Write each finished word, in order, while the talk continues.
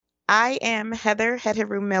I am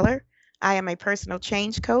Hetheru Miller. I am a personal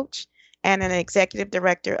change coach and an executive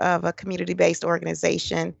director of a community based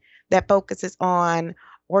organization that focuses on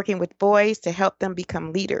working with boys to help them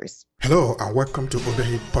become leaders. Hello and welcome to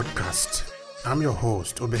Obehi Podcast. I'm your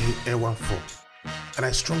host, Obehi A14, and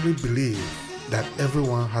I strongly believe that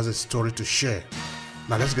everyone has a story to share.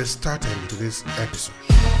 Now let's get started into this episode.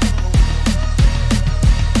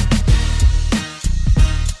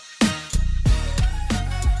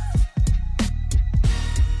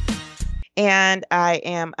 And I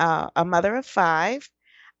am a mother of five.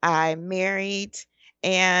 I'm married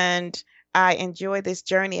and I enjoy this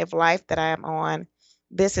journey of life that I am on.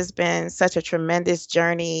 This has been such a tremendous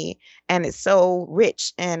journey and it's so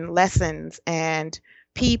rich in lessons and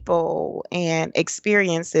people and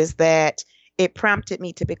experiences that it prompted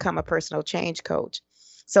me to become a personal change coach.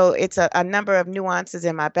 So it's a number of nuances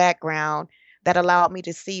in my background that allowed me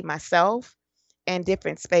to see myself in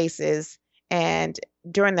different spaces. And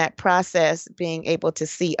during that process, being able to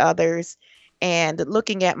see others and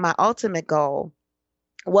looking at my ultimate goal,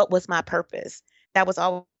 what was my purpose? That was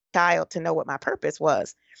always a child to know what my purpose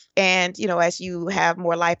was. And, as you have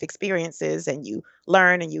more life experiences and you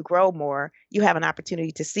learn and you grow more, you have an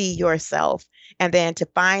opportunity to see yourself and then to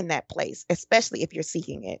find that place, especially if you're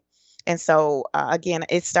seeking it. And so, again,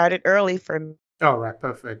 it started early for me. All right,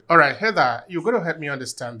 perfect. All right, Heather, you're going to help me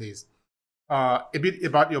understand this. A bit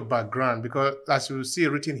about your background, because as you see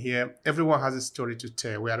written here, everyone has a story to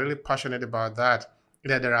tell. We are really passionate about that.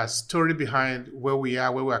 That there are stories behind where we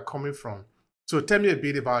are coming from. So tell me a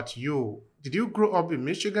bit about you. Did you grow up in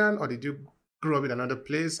Michigan or did you grow up in another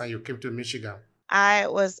place and you came to Michigan? I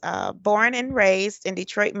was born and raised in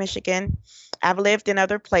Detroit, Michigan. I've lived in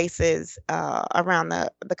other places around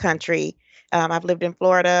the country. I've lived in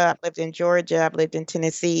Florida, I've lived in Georgia, I've lived in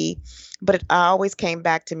Tennessee, but I always came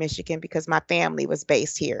back to Michigan because my family was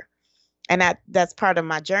based here. And that's part of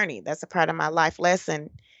my journey. That's a part of my life lesson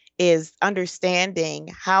is understanding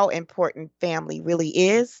how important family really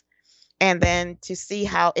is and then to see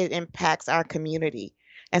how it impacts our community.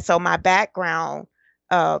 And so my background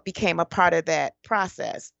became a part of that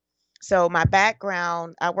process. So my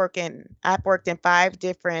background, I've worked in five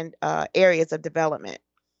different areas of development.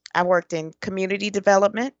 I worked in community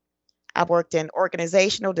development. I've worked in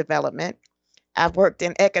organizational development. I've worked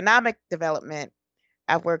in economic development.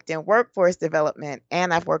 I've worked in workforce development,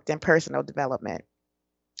 and I've worked in personal development.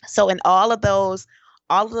 So in all of those,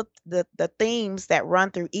 all of the themes that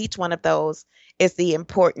run through each one of those is the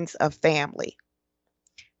importance of family.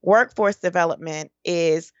 Workforce development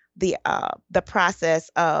is the process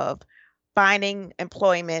of finding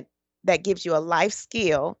employment that gives you a life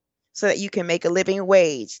skill so that you can make a living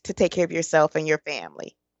wage to take care of yourself and your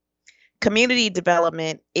family. Community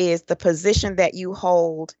development is the position that you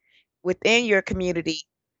hold within your community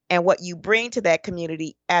and what you bring to that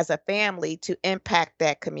community as a family to impact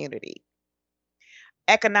that community.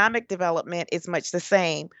 Economic development is much the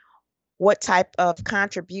same. What type of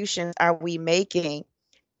contributions are we making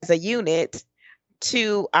as a unit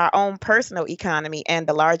to our own personal economy and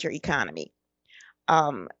the larger economy?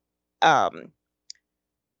 Um, um,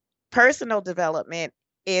 Personal development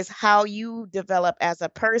is how you develop as a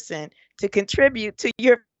person to contribute to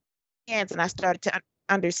your hands. And I started to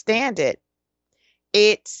understand it.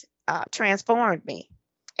 It transformed me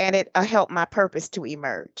and it helped my purpose to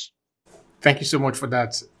emerge. Thank you so much for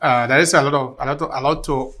that. There is a lot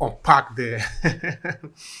to unpack there.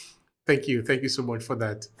 Thank you so much for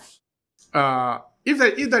that.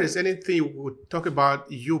 If there is anything you would talk about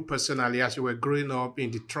you personally as you were growing up in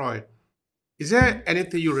Detroit, is there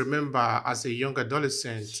anything you remember as a young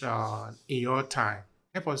adolescent in your time?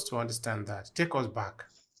 Help us to understand that. Take us back.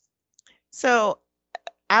 So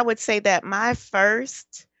I would say that my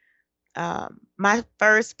first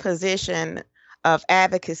position of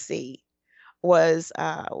advocacy was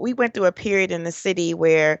we went through a period in the city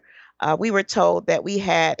where we were told that we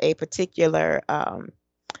had a particular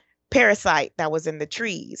parasite that was in the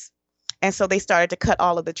trees. And so they started to cut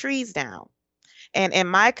all of the trees down. And in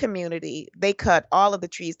my community, they cut all of the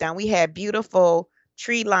trees down. We had beautiful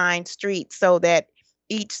tree lined streets so that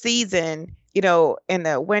each season, in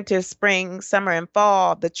the winter, spring, summer, and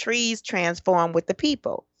fall, the trees transform with the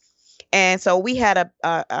people. And so we had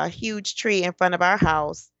a huge tree in front of our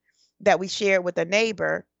house that we shared with a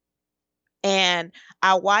neighbor. And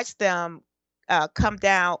I watched them come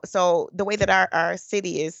down. So the way that our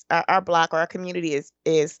city is, our block or our community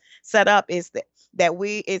is set up is that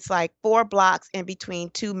it's like 4 blocks in between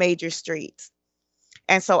two major streets.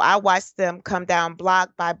 And so I watched them come down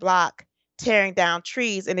block by block, tearing down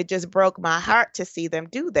trees, and it just broke my heart to see them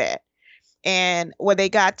do that. And when they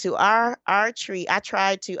got to our tree, I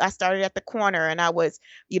started at the corner, and I was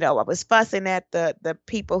fussing at the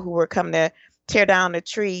people who were coming to tear down the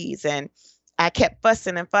trees, and I kept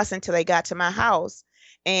fussing and fussing till they got to my house.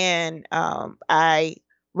 And I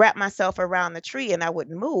wrapped myself around the tree and I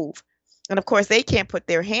wouldn't move. And of course they can't put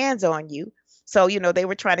their hands on you. So, they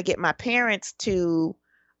were trying to get my parents to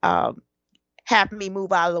um, have me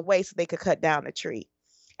move out of the way so they could cut down the tree.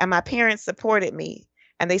 And my parents supported me,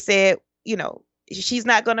 and they said, she's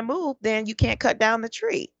not going to move, then you can't cut down the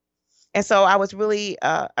tree. And so I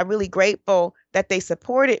really grateful that they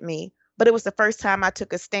supported me. But it was the first time I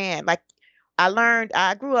took a stand. Like,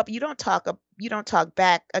 I grew up, you don't talk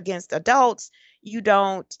back against adults. You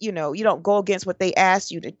don't go against what they ask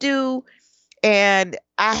you to do. And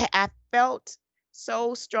I felt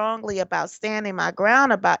so strongly about standing my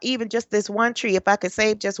ground about even just this one tree. If I could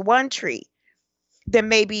save just one tree, then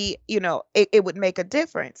maybe, it would make a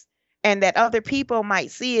difference. And that other people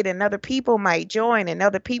might see it, and other people might join, and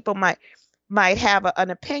other people might have an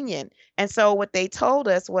opinion. And so what they told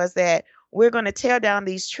us was that we're going to tear down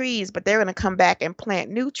these trees, but they're going to come back and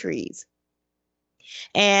plant new trees.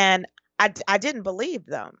 And I didn't believe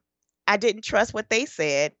them. I didn't trust what they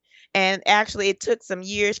said. And actually, it took some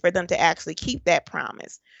years for them to actually keep that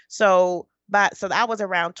promise. So I was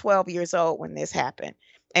around 12 years old when this happened.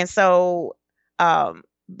 And so,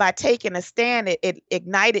 by taking a stand, it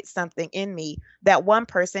ignited something in me that one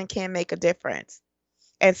person can make a difference.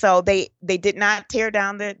 And so they did not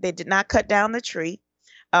they did not cut down the tree.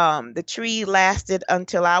 The tree lasted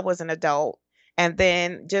until I was an adult, and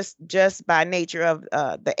then just by nature of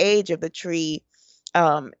the age of the tree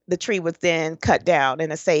was then cut down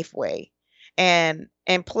in a safe way. And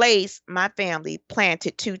in place, my family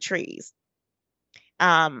planted two trees.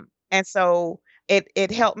 And so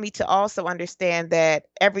it helped me to also understand that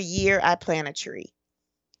every year I plant a tree.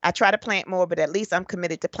 I try to plant more, but at least I'm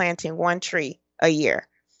committed to planting one tree a year.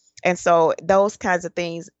 And so those kinds of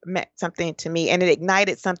things meant something to me, and it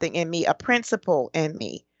ignited something in me, a principle in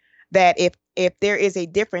me, that if there is a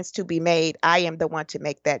difference to be made, I am the one to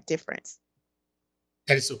make that difference.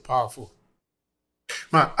 That is so powerful.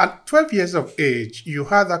 Man, at 12 years of age, you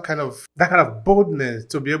had that kind of boldness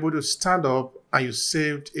to be able to stand up and you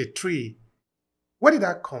saved a tree. Where did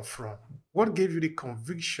that come from? What gave you the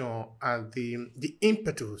conviction and the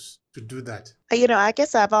impetus to do that? I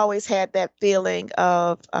guess I've always had that feeling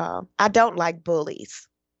of I don't like bullies.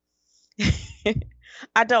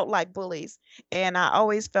 I don't like bullies, and I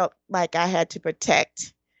always felt like I had to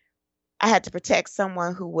protect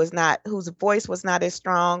someone whose voice was not as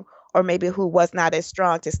strong, or maybe who was not as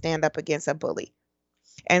strong to stand up against a bully.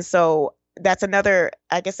 And so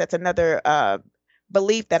I guess that's another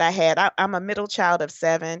belief that I had. I'm a middle child of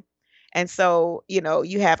seven. And so,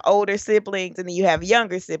 you have older siblings and then you have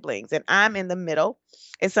younger siblings, and I'm in the middle.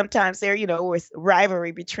 And sometimes was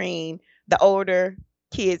rivalry between the older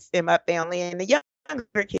kids in my family and the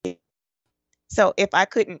younger kids. So if I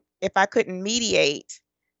couldn't mediate,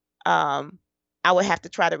 um, I would have to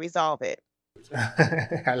try to resolve it.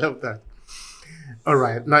 I love that. All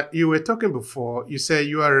right. Now, you were talking before, you said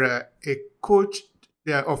you are a coach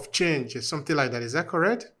of change, or something like that. Is that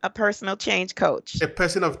correct? A personal change coach. A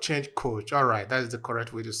person of change coach. All right. That is the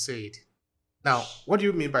correct way to say it. Now, what do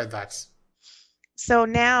you mean by that? So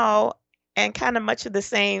now, and kind of much of the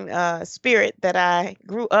same spirit that I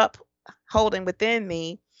grew up holding within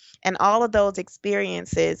me, and all of those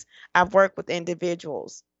experiences, I've worked with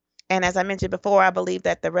individuals. And as I mentioned before, I believe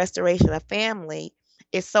that the restoration of family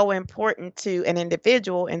is so important to an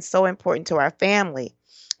individual and so important to our family.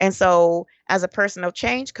 And so, as a personal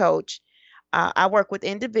change coach, I work with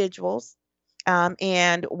individuals,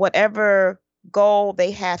 and whatever goal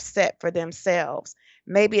they have set for themselves.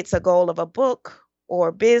 Maybe it's a goal of a book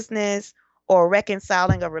or business, or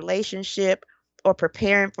reconciling a relationship, or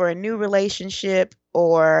preparing for a new relationship,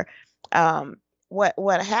 or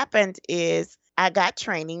what happened is I got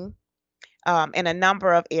training in a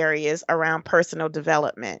number of areas around personal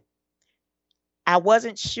development. I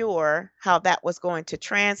wasn't sure how that was going to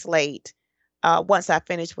translate once I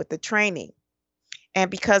finished with the training. And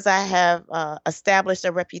because I have established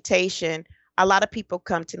a reputation, a lot of people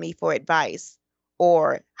come to me for advice,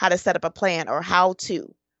 or how to set up a plan, or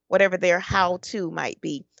whatever their how to might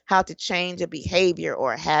be, how to change a behavior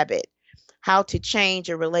or a habit, how to change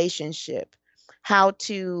a relationship, how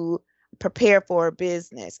to prepare for a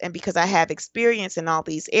business. And because I have experience in all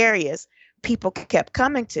these areas, people kept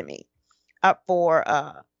coming to me up for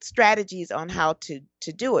strategies on how to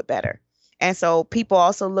do it better. And so people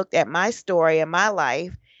also looked at my story and my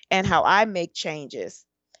life and how I make changes.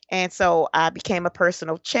 And so I became a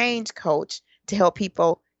personal change coach to help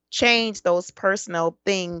people change those personal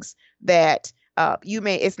things that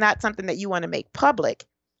it's not something that you want to make public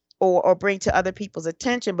or bring to other people's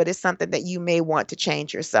attention, but it's something that you may want to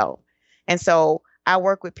change yourself. And so I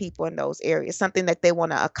work with people in those areas, something that they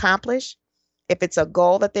want to accomplish, if it's a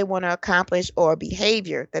goal that they want to accomplish or a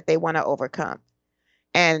behavior that they want to overcome.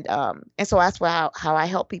 And so that's how I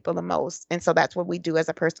help people the most. And so that's what we do as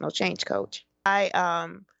a personal change coach. I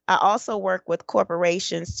also work with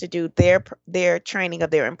corporations to do their training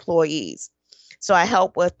of their employees. So I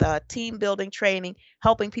help with team building training,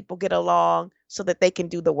 helping people get along so that they can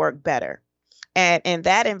do the work better. And in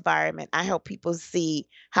that environment, I help people see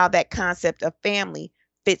how that concept of family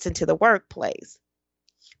fits into the workplace,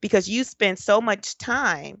 because you spend so much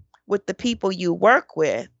time with the people you work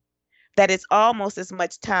with that it's almost as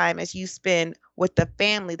much time as you spend with the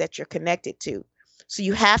family that you're connected to. So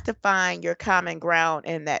you have to find your common ground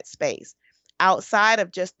in that space outside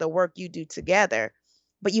of just the work you do together,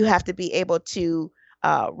 but you have to be able to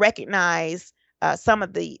recognize some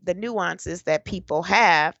of the nuances that people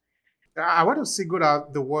have. I want to single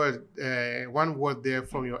out the word, one word there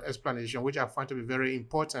from your explanation, which I find to be very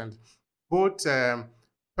important, both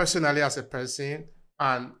personally as a person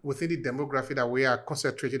and within the demography that we are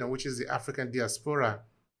concentrating on, which is the African diaspora.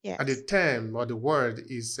 And the Yes. term or the word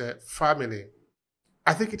is family.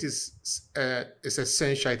 I think it is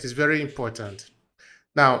essential. It is very important.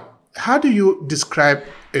 Now, how do you describe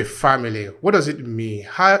a family? What does it mean?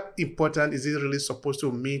 How important is it really supposed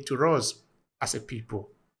to mean to us as a people?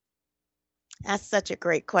 That's such a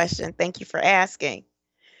great question. Thank you for asking.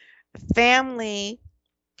 Family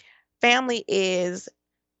family is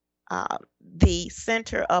uh, the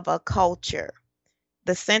center of a culture,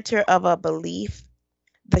 the center of a belief,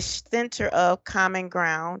 the center of common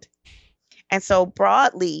ground. And so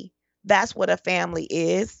broadly, that's what a family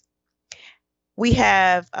is. We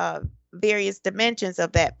have various dimensions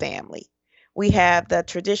of that family. We have the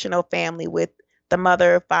traditional family with the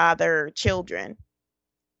mother, father, children.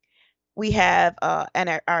 We have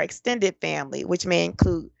our extended family, which may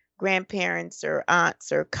include grandparents or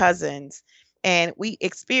aunts or cousins. And we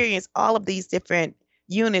experience all of these different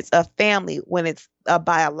units of family when it's a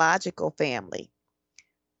biological family.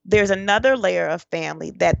 There's another layer of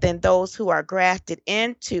family that then those who are grafted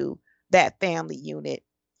into that family unit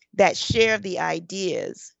that share the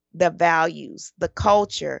ideas, the values, the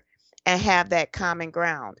culture, and have that common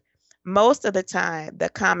ground. Most of the time, the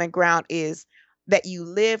common ground is that you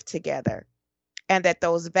live together and that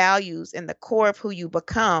those values and the core of who you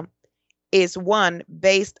become is one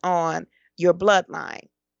based on your bloodline.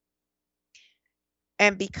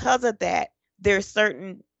 And because of that, there's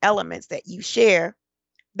certain elements that you share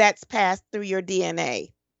that's passed through your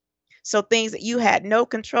DNA. So things that you had no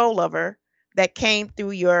control over that came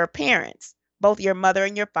through your parents, both your mother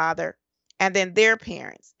and your father, and then their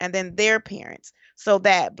parents, and then their parents. So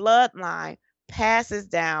that bloodline passes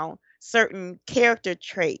down certain character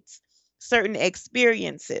traits, certain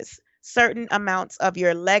experiences, certain amounts of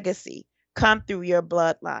your legacy come through your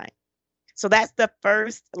bloodline. So that's the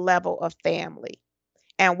first level of family.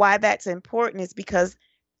 And why that's important is because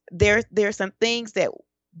there's some things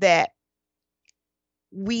that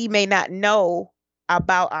we may not know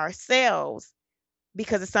about ourselves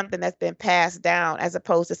because it's something that's been passed down as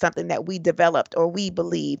opposed to something that we developed or we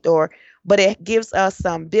believed, or but it gives us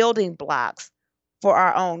some building blocks for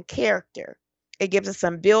our own character. It gives us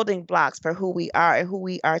some building blocks for who we are and who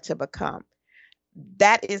we are to become.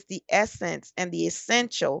 That is the essence and the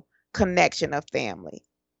essential connection of family.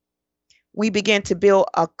 We begin to build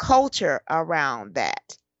a culture around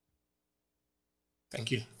that.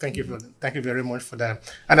 Thank you. Thank you. Mhm. Thank you very much for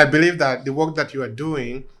that. And I believe that the work that you are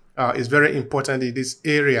doing is very important in this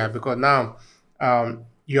area because now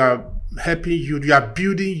you are helping youth, you are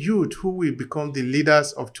building youth who will become the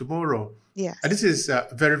leaders of tomorrow. And Yes. this is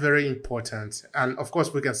very, very important. And of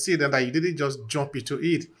course, we can see then that you didn't just jump into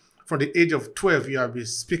it. From the age of 12, you have been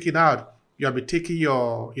speaking out, you have been taking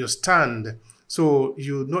your stand. So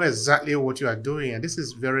you know exactly what you are doing. And this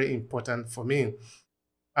is very important for me.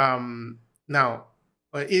 Now,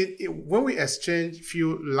 when we exchanged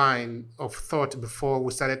few line of thought before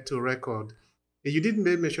we started to record, you did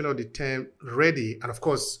make mention of the term ready, and of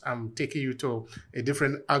course, I'm taking you to a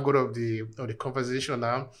different angle of the conversation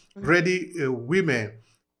now. Mhm. Ready women,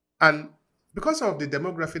 and because of the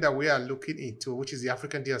demography that we are looking into, which is the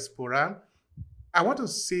African diaspora, I want to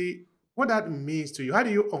see what that means to you. How do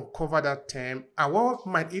you uncover that term, and what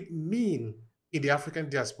might it mean in the African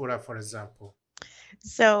diaspora, for example?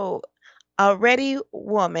 So a ready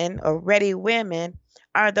woman or ready women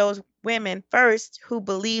are those women first who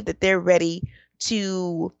believe that they're ready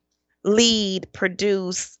to lead,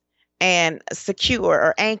 produce, and secure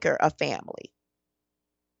or anchor a family.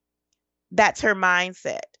 That's her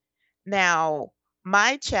mindset. Now,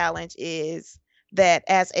 my challenge is that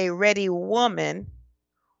as a ready woman,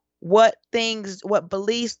 what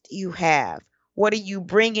beliefs do you have? What are you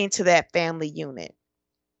bringing to that family unit?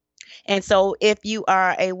 And so, if you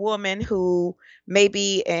are a woman who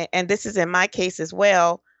maybe, and this is in my case as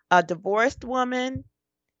well, a divorced woman,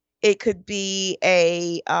 it could be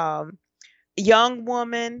a young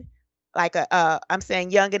woman, like I'm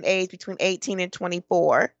saying young in age between 18 and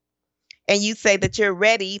 24, and you say that you're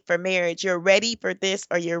ready for marriage, you're ready for this,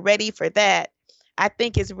 or you're ready for that. I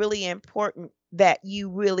think it's really important that you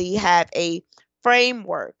really have a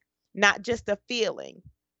framework, not just a feeling.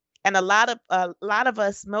 And a lot of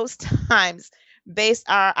us most times base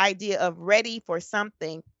our idea of ready for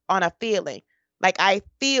something on a feeling. Like I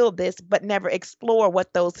feel this, but never explore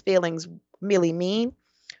what those feelings really mean,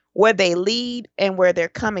 where they lead, and where they're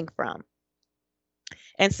coming from.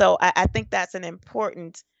 And so I think that's an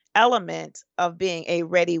important element of being a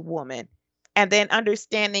ready woman. And then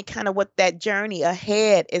understanding kind of what that journey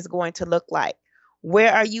ahead is going to look like.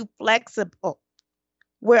 Where are you flexible?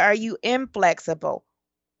 Where are you inflexible?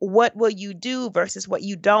 What will you do versus what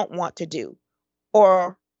you don't want to do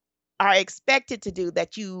or are expected to do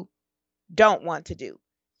that you don't want to do?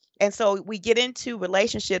 And so we get into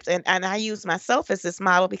relationships, and I use myself as this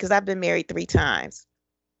model because I've been married 3 times.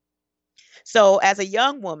 So as a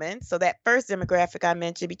young woman, so that first demographic I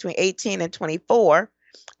mentioned between 18 and 24,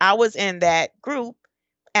 I was in that group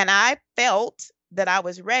and I felt that I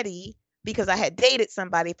was ready because I had dated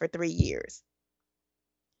somebody for 3 years.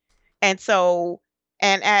 And so,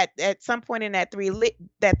 and at some point in that 3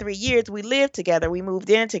 years, we lived together, we moved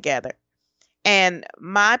in together. And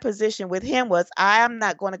my position with him was, I am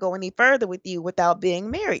not going to go any further with you without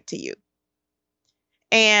being married to you.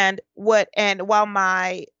 And while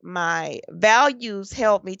my values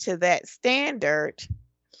held me to that standard,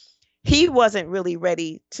 he wasn't really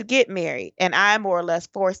ready to get married, and I more or less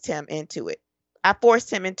forced him into it. I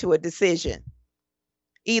forced him into a decision.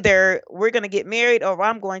 Either we're going to get married or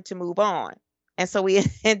I'm going to move on. And so we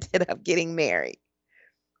ended up getting married.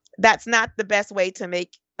 That's not the best way to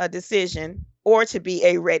make a decision or to be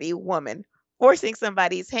a ready woman, forcing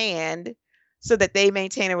somebody's hand so that they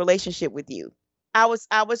maintain a relationship with you. I was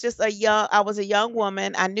a young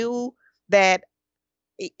woman. That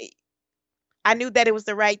I knew that it was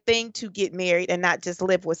the right thing to get married and not just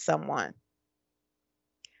live with someone.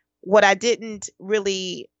 What I didn't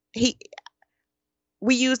really he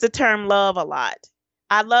We use the term love a lot.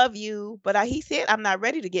 I love you, but he said I'm not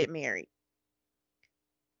ready to get married.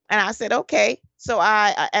 And I said, okay. So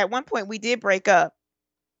at one point we did break up,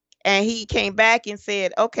 and he came back and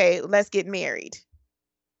said, okay, let's get married.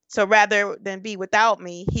 So rather than be without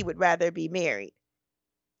me, he would rather be married.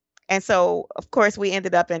 And so, of course, we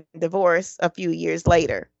ended up in divorce a few years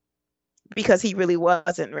later because he really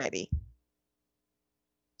wasn't ready.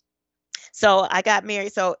 So I got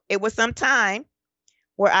married. So it was some time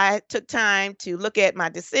where I took time to look at my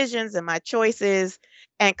decisions and my choices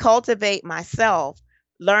and cultivate myself,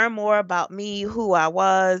 learn more about me, who I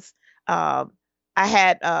was. Um, I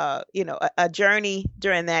had, a journey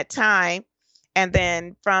during that time. And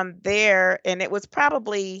then from there, and it was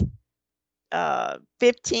probably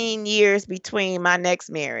 15 years between my next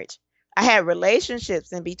marriage. I had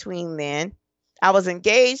relationships in between then. I was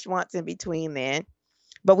engaged once in between then,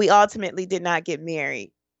 but we ultimately did not get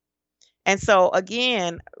married. And so,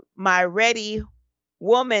 again, my ready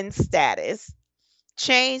woman status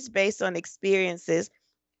changed based on experiences,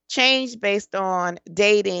 changed based on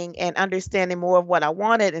dating and understanding more of what I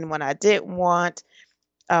wanted and what I didn't want.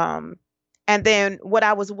 Um, and then what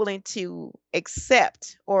I was willing to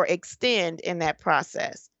accept or extend in that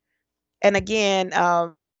process. And again,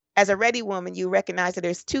 as a ready woman, you recognize that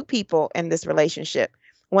there's two people in this relationship.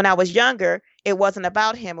 When I was younger, it wasn't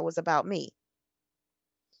about him, it was about me.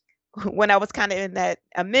 When I was kind of in that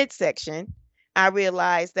a midsection, I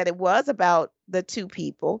realized that it was about the two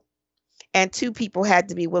people, and two people had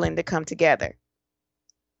to be willing to come together.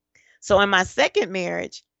 So in my second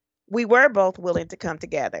marriage, we were both willing to come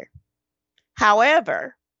together.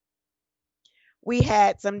 However, we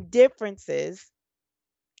had some differences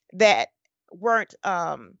that weren't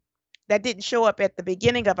that didn't show up at the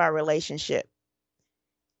beginning of our relationship.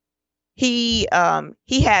 He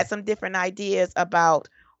had some different ideas about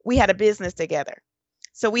we had a business together.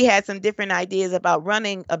 So we had some different ideas about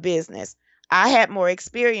running a business. I had more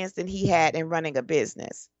experience than he had in running a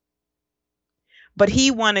business. But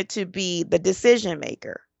he wanted to be the decision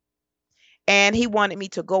maker, and he wanted me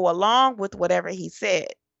to go along with whatever he said.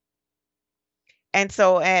 And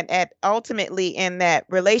so, and ultimately in that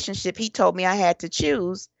relationship, he told me I had to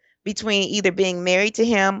choose between either being married to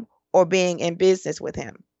him or being in business with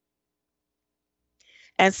him.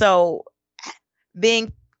 And so,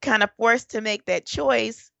 being kind of forced to make that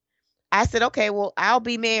choice, I said, okay, well, I'll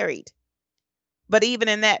be married. But even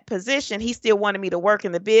in that position, he still wanted me to work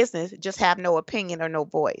in the business, just have no opinion or no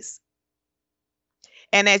voice.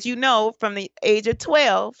 And as you know, from the age of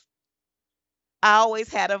 12, I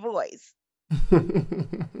always had a voice.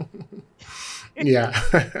 Yeah.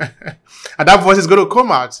 And that voice is going to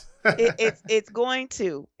come out. It's going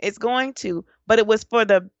to, but it was for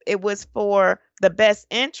the best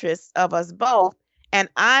interests of us both, and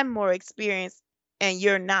I'm more experienced and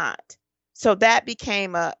you're not. So that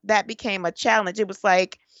became a challenge. It was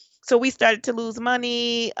like, so we started to lose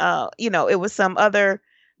money. It was some other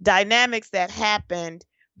dynamics that happened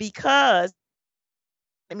because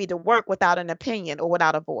me to work without an opinion or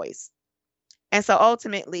without a voice. And so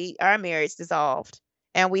ultimately our marriage dissolved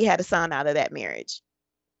and we had a son out of that marriage.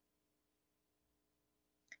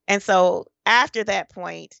 And so after that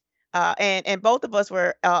point, and both of us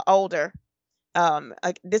were older.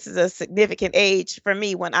 This is a significant age for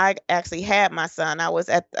me. When I actually had my son, I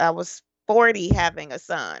was 40 having a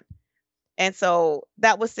son, and so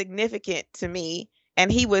that was significant to me. And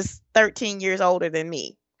he was 13 years older than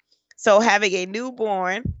me. So having a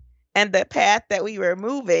newborn and the path that we were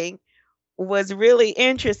moving was really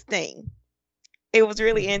interesting. It was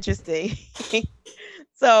really interesting.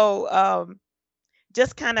 So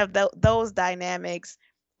just kind of those dynamics.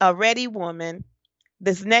 A ready woman,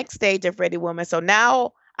 this next stage of ready woman. So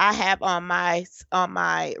now I have on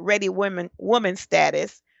my ready woman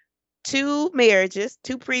status two marriages,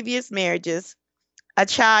 two previous marriages, a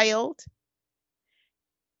child,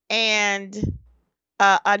 and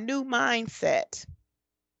a new mindset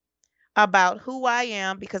about who I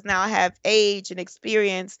am, because now I have age and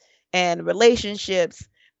experience and relationships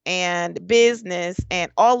and business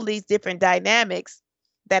and all of these different dynamics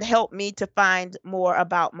that help me to find more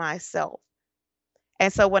about myself.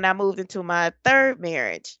 And so when I moved into my third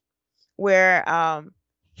marriage, where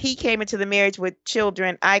he came into the marriage with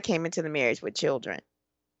children, I came into the marriage with children.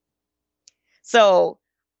 So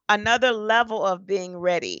another level of being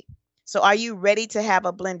ready. So are you ready to have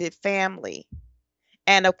a blended family?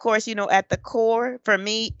 And of course, at the core for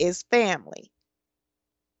me is family.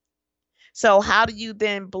 So how do you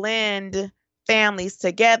then blend families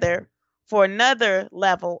together for another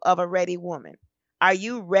level of a ready woman? Are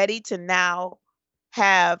you ready to now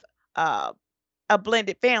have uh, a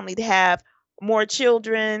blended family, to have more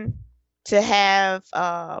children, to have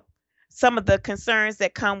some of the concerns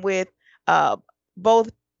that come with uh, both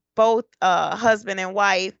husband and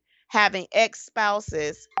wife having ex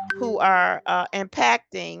spouses who are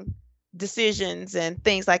impacting decisions and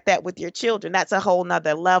things like that with your children? That's a whole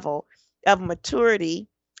nother level of maturity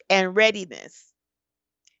and readiness.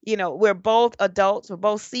 We're both adults, we're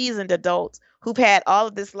both seasoned adults who've had all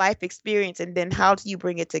of this life experience, and then how do you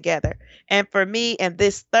bring it together? And for me, in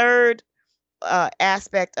this third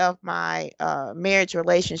aspect of my marriage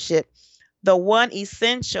relationship, the one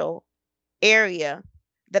essential area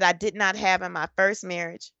that I did not have in my first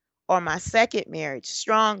marriage or my second marriage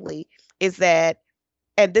strongly is that,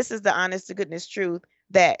 and this is the honest to goodness truth,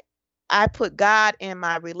 that I put God in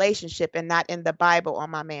my relationship and not in the Bible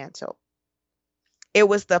on my mantle. It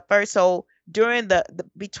was the first. So during the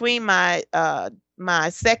between my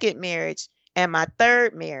second marriage and my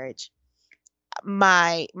third marriage,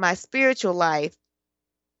 my spiritual life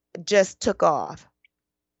just took off,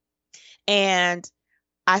 and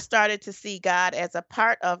I started to see God as a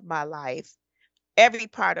part of my life, every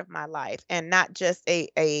part of my life, and not just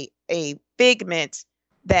a figment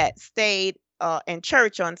that stayed in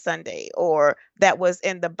church on Sunday, or that was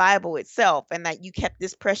in the Bible itself, and that you kept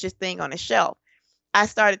this precious thing on a shelf. I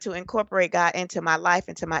started to incorporate God into my life,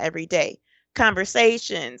 into my everyday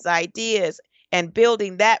conversations, ideas, and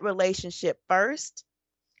building that relationship first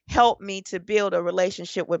helped me to build a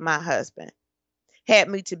relationship with my husband, had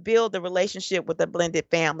me to build the relationship with a blended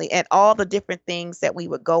family, and all the different things that we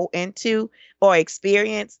would go into or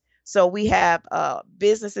experience. So we have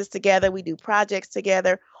businesses together, we do projects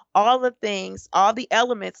together, all the things, all the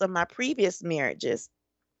elements of my previous marriages.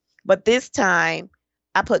 But this time,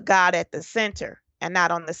 I put God at the center and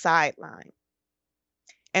not on the sideline.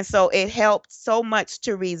 And so it helped so much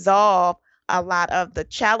to resolve a lot of the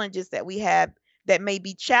challenges that we have that may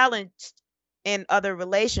be challenged in other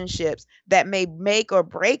relationships, that may make or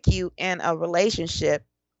break you in a relationship.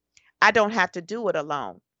 I don't have to do it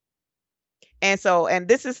alone. And so, and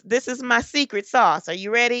this is my secret sauce. Are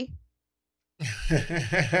you ready?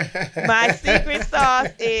 My secret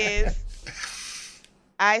sauce is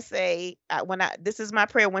I say when I this is my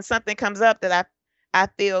prayer when something comes up that I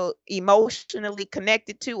feel emotionally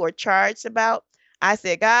connected to or charged about. I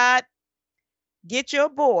say, God, get your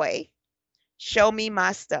boy, show me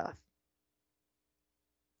my stuff.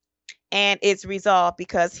 And it's resolved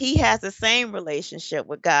because he has the same relationship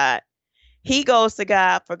with God. He goes to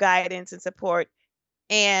God for guidance and support.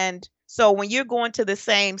 And so when you're going to the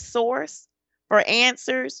same source for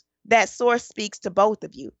answers, that source speaks to both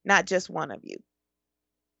of you, not just one of you.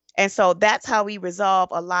 And so that's how we resolve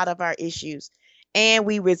a lot of our issues. And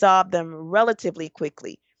we resolve them relatively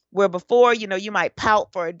quickly. Where before, you might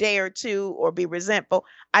pout for a day or two or be resentful.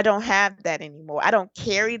 I don't have that anymore. I don't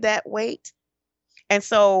carry that weight. And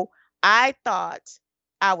so I thought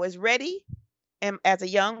I was ready as a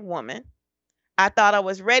young woman. I thought I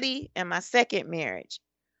was ready in my second marriage.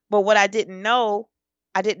 But what I didn't know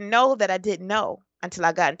that I didn't know until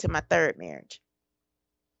I got into my third marriage.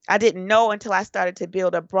 I didn't know until I started to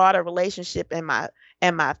build a broader relationship in my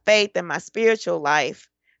faith and my spiritual life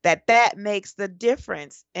that makes the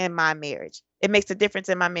difference in my marriage. It makes a difference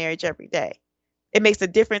in my marriage every day. It makes a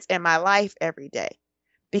difference in my life every day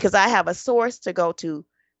because I have a source to go to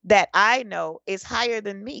that I know is higher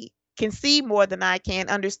than me, can see more than I can,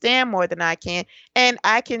 understand more than I can, and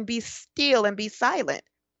I can be still and be silent.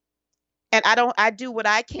 And I do what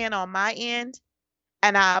I can on my end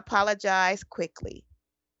and I apologize quickly.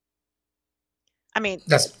 I mean,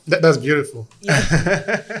 That's beautiful.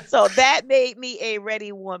 yeah. So that made me a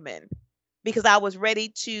ready woman because I was ready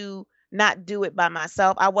to not do it by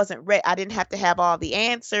myself. I wasn't ready. I didn't have to have all the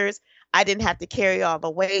answers. I didn't have to carry all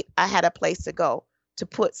the weight. I had a place to go to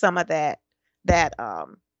put some of that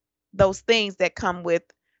those things that come with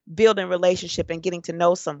building relationship and getting to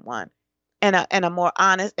know someone in a more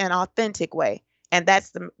honest and authentic way. And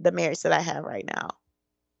that's the marriage that I have right now.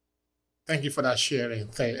 Thank you for that sharing.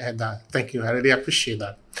 Thank you. I really appreciate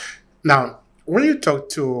that. Now, when you talk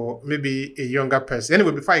to maybe a younger person,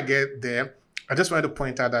 anyway, before I get there, I just wanted to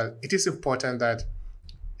point out that it is important that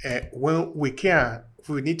when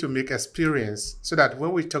we need to make experience so that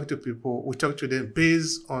when we talk to people, we talk to them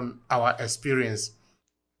based on our experience.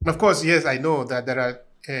 Of course, yes, I know that there are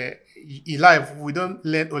in life we don't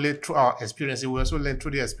learn only through our experiences. We also learn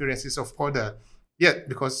through the experiences of others. Yeah,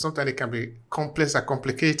 because sometimes it can be complex or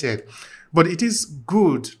complicated. But it is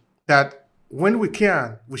good that when we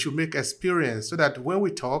should make experience so that when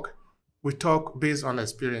we talk based on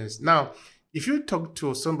experience. Now, if you talk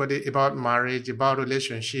to somebody about marriage, about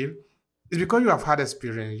relationship, it's because you have had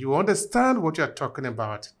experience. You understand what you're talking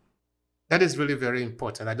about. That is really very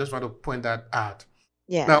important. I just want to point that out.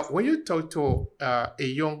 Now, Yes. when you talk to a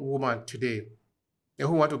young woman today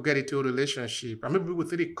who want to get into a relationship, and maybe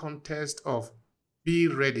within the context of be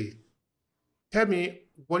ready, tell me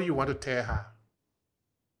what you want to tell her.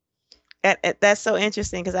 That's so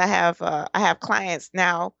interesting because I have clients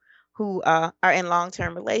now who are in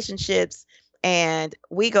long-term relationships, and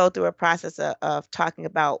we go through a process of talking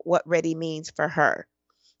about what ready means for her.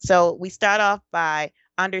 So we start off by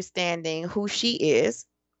understanding who she is,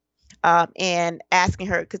 and asking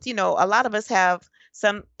her because a lot of us have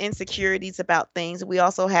some insecurities about things. We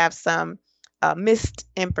also have some missed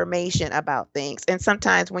information about things, and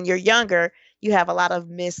sometimes when you're younger, you have a lot of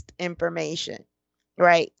missed information,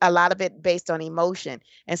 right? A lot of it based on emotion.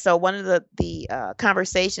 And so one of the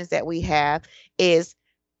conversations that we have is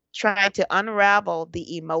trying to unravel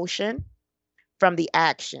the emotion from the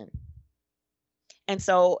action. And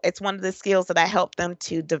so it's one of the skills that I help them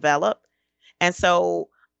to develop. And so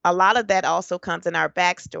a lot of that also comes in our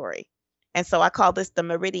backstory. And so I call this the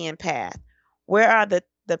meridian path. Where are the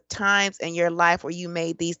times in your life where you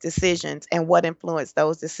made these decisions and what influenced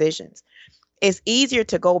those decisions? It's easier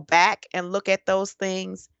to go back and look at those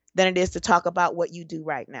things than it is to talk about what you do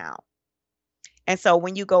right now. And so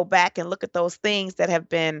when you go back and look at those things that have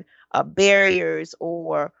been barriers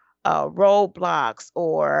or roadblocks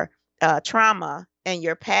or trauma in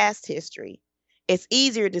your past history, it's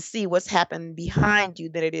easier to see what's happened behind you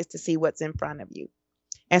than it is to see what's in front of you.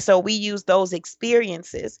 And so we use those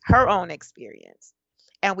experiences, her own experience,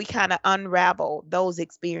 and we kind of unravel those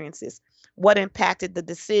experiences. What impacted the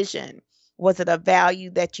decision? Was it a value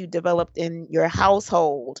that you developed in your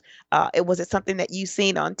household? Was it something that you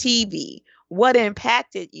seen on TV? What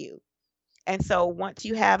impacted you? And so once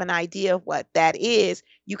you have an idea of what that is,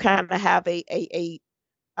 you kind of have a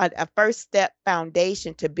first step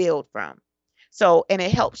foundation to build from. So, and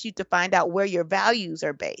it helps you to find out where your values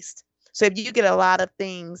are based. So if you get a lot of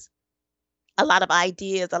things, a lot of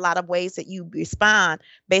ideas, a lot of ways that you respond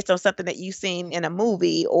based on something that you've seen in a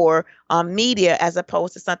movie or on media, as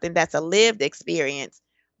opposed to something that's a lived experience,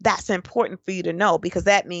 that's important for you to know because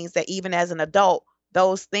that means that even as an adult,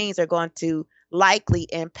 those things are going to likely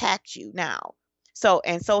impact you now. So,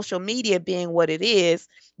 and social media being what it is,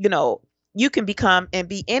 you know, you can become and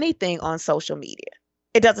be anything on social media.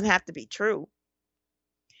 It doesn't have to be true,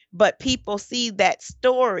 but people see that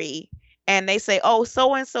story and they say, oh,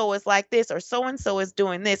 so and so is like this, or so and so is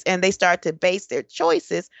doing this, and they start to base their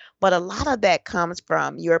choices. But a lot of that comes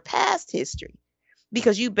from your past history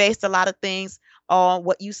because you based a lot of things on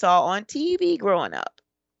what you saw on TV growing up.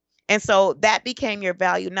 And so that became your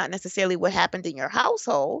value, not necessarily what happened in your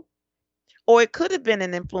household, or it could have been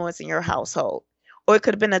an influence in your household, or it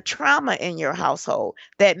could have been a trauma in your household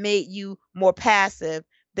that made you more passive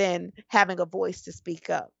than having a voice to speak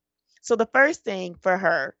up. So the first thing for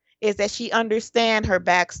her is that she understand her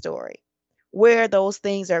backstory, where those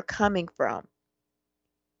things are coming from.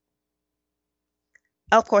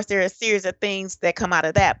 Of course, there are a series of things that come out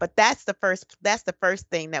of that, but that's the first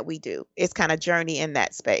thing that we do is kind of journey in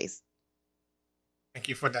that space. Thank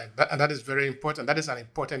you for that. And that is very important. That is an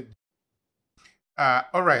important.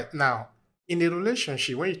 All right. Now, in a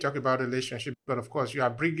relationship, when you talk about relationship, but of course, you are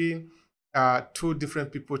bringing two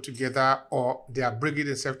different people together, or they are bringing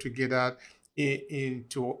themselves together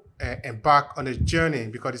to embark on a journey,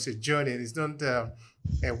 because it's a journey. It's not a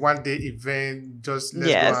one day event. Just let's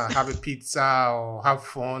go Yes, and have a pizza or have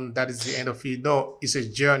fun. That is the end of it. No, it's a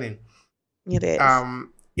journey. it is.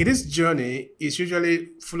 In this journey, it's usually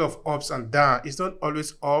full of ups and downs. It's not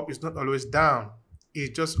always up, it's not always down.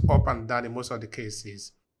 It's just up and down in most of the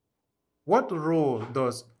cases. What role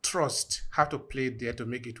does trust have to play there to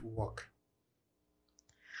make it work?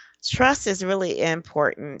 Trust is really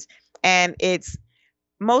important, and it's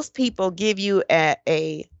most people give you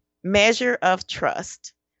a measure of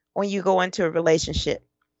trust when you go into a relationship,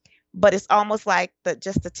 but it's almost like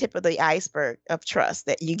just the tip of the iceberg of trust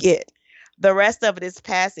that you get. The rest of it is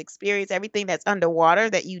past experience. Everything that's underwater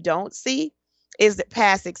that you don't see is the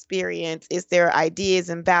past experience, is their ideas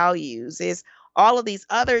and values, is all of these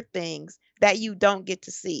other things that you don't get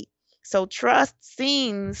to see. So trust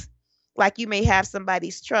seems like you may have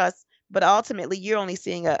somebody's trust, but ultimately you're only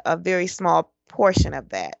seeing a very small portion of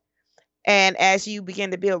that. And as you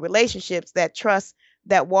begin to build relationships, that trust,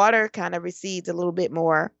 that water kind of recedes a little bit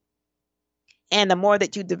more. And the more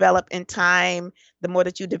that you develop in time, the more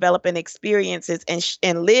that you develop in experiences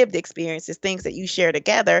and lived experiences, things that you share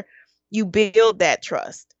together, you build that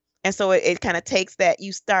trust. And so it kind of takes that,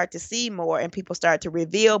 you start to see more and people start to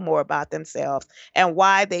reveal more about themselves and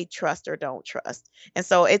why they trust or don't trust. And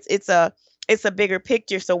so it's a bigger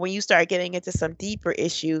picture. So when you start getting into some deeper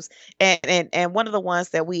issues, and one of the ones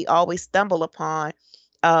that we always stumble upon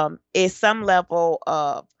is some level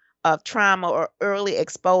of trauma or early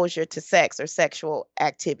exposure to sex or sexual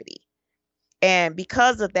activity. And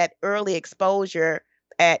because of that early exposure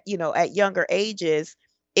at younger ages,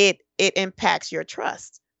 it impacts your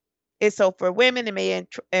trust. And so for women, it may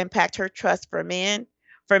impact her trust for men.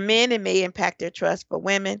 For men, it may impact their trust for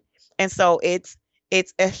women. And so it's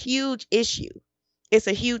a huge issue. It's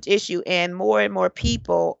a huge issue, and more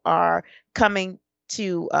people are coming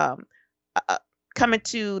to uh, coming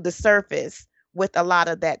to the surface with a lot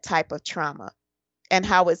of that type of trauma and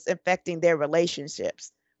how it's affecting their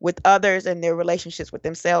relationships with others and their relationships with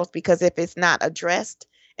themselves. Because if it's not addressed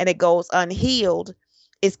and it goes unhealed,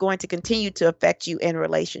 it's going to continue to affect you in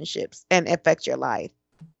relationships and affect your life.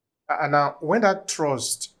 And now, when that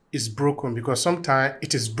trust is broken, because sometimes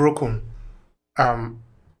it is broken, um,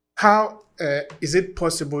 how is it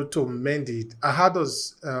possible to mend it? And how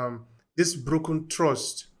does this broken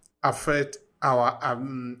trust affect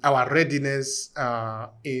our readiness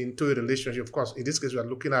into a relationship? Of course, in this case, we are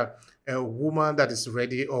looking at a woman that is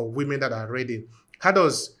ready or women that are ready. How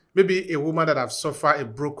does maybe a woman that have suffered a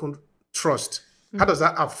broken trust, how does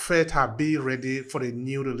that affect her being ready for a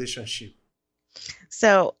new relationship?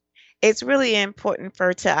 So it's really important for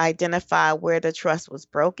her to identify where the trust was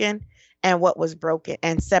broken and what was broken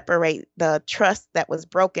and separate the trust that was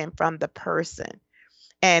broken from the person.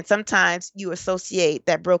 And sometimes you associate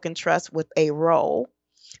that broken trust with a role.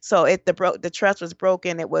 So if the trust was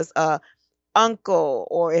broken, it was a uncle,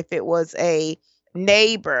 or if it was a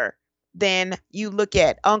neighbor, then you look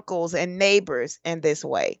at uncles and neighbors in this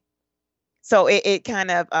way. So it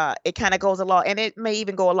kind of goes along, and it may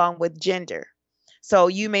even go along with gender. So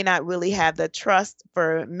you may not really have the trust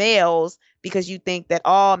for males because you think that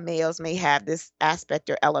all males may have this aspect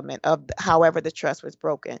or element of however the trust was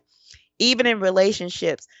broken. Even in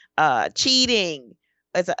relationships, cheating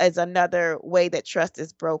is another way that trust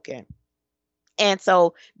is broken. And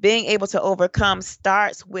so being able to overcome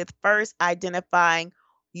starts with first identifying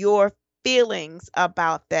your feelings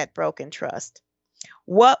about that broken trust.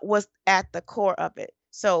 What was at the core of it?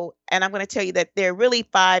 So, and I'm going to tell you that there are really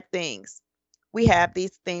five things. We have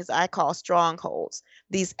these things I call strongholds,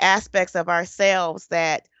 these aspects of ourselves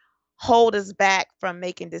that hold us back from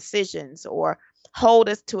making decisions or hold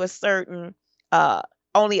us to a certain, uh,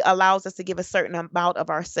 only allows us to give a certain amount of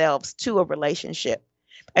ourselves to a relationship.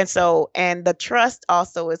 And so, and the trust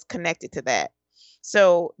also is connected to that.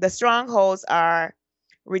 So the strongholds are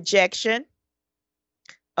rejection,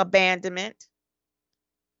 abandonment,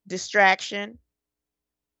 distraction,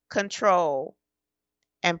 control,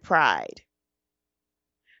 and pride.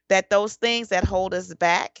 That those things that hold us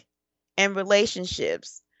back in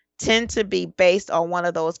relationships tend to be based on one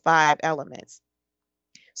of those five elements.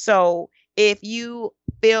 So if you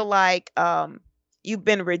feel like you've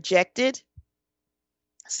been rejected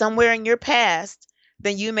somewhere in your past,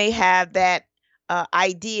 then you may have that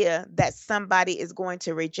idea that somebody is going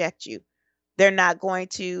to reject you. They're not going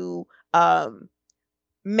to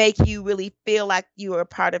make you really feel like you are a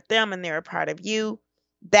part of them and they're a part of you.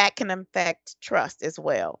 That can affect trust as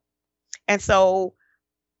well. And so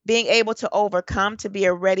being able to overcome to be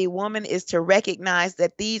a ready woman is to recognize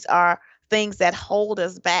that these are things that hold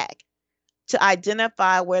us back, to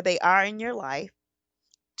identify where they are in your life,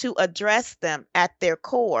 to address them at their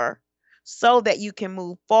core so that you can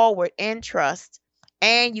move forward in trust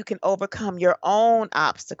and you can overcome your own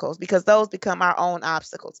obstacles because those become our own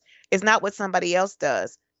obstacles. It's not what somebody else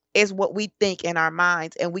does, it's what we think in our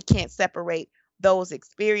minds, and we can't separate those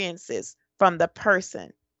experiences from the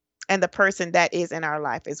person and the person that is in our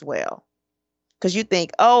life as well. Because you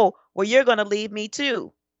think, oh, well, you're going to leave me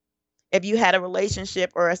too. If you had a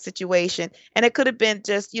relationship or a situation, and it could have been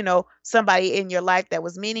just, somebody in your life that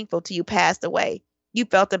was meaningful to you passed away. You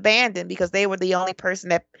felt abandoned because they were the only person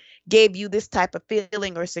that gave you this type of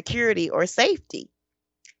feeling or security or safety.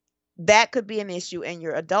 That could be an issue in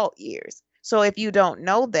your adult years. So if you don't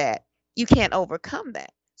know that, you can't overcome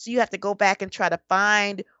that. So you have to go back and try to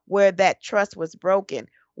find where that trust was broken,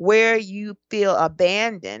 where you feel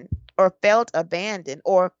abandoned or felt abandoned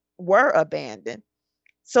or were abandoned,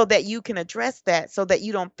 so that you can address that, so that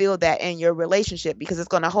you don't feel that in your relationship, because it's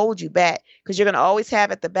going to hold you back, because you're going to always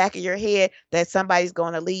have at the back of your head that somebody's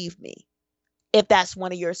going to leave me, if that's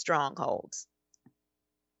one of your strongholds.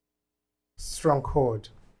 Stronghold.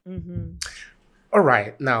 Mm-hmm. All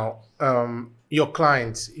right. Now, your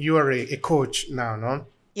client, you are a coach now, no?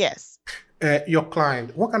 Yes. Your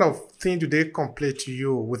client, what kind of thing do they complain to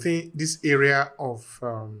you within this area of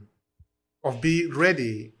be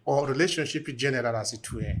ready or relationship in general as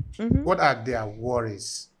it were? Mm-hmm. What are their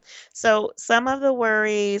worries? So some of the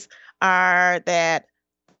worries are that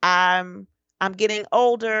I'm I'm getting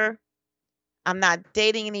older. I'm not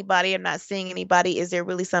dating anybody. I'm not seeing anybody. Is there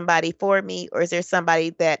really somebody for me, or is there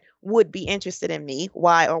somebody that would be interested in me?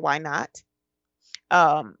 Why or why not?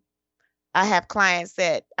 Um, I have clients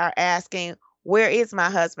that are asking, where is my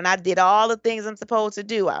husband? I did all the things I'm supposed to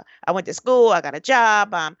do. I went to school. I got a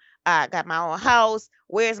job. I got my own house.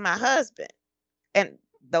 Where's my husband? And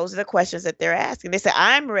those are the questions that they're asking. They say,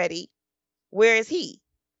 I'm ready. Where is he?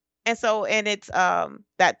 And so, and it's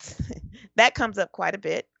that's that comes up quite a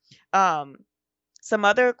bit. Um, some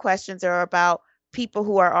other questions are about people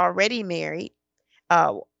who are already married.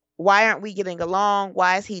 Uh, why aren't we getting along?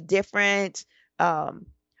 Why is he different? Um,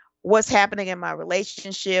 what's happening in my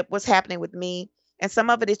relationship? What's happening with me? And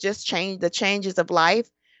some of it is just the changes of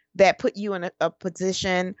life that put you in a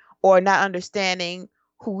position, or not understanding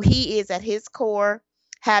who he is at his core,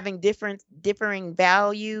 having differing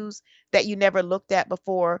values that you never looked at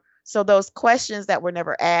before. So those questions that were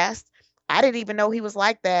never asked, I didn't even know he was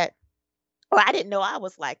like that, or I didn't know I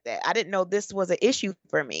was like that. I didn't know this was an issue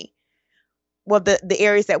for me. Well, the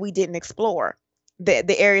areas that we didn't explore,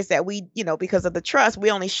 the areas that we, because of the trust,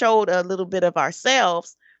 we only showed a little bit of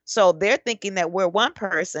ourselves. So they're thinking that we're one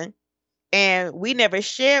person, and we never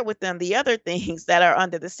shared with them the other things that are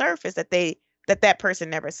under the surface that person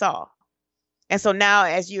never saw. And so now,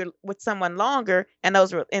 as you're with someone longer and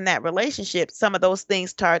those in that relationship, some of those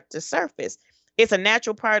things start to surface. It's a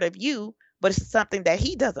natural part of you, but it's something that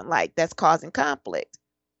he doesn't like that's causing conflict.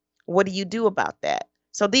 What do you do about that?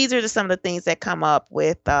 So these are just some of the things that come up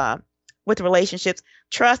with relationships.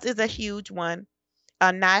 Trust is a huge one.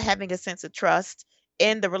 Not having a sense of trust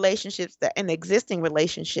in the relationships, that in existing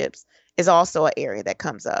relationships, is also an area that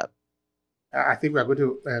comes up. I think we are going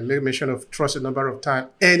to make mention of trust a number of times,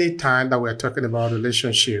 any time that we're talking about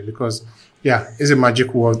relationship, because, yeah, it's a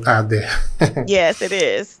magic word out there. Yes, it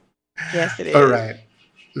is. Yes, it All is.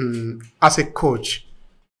 right. As a coach,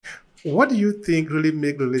 what do you think really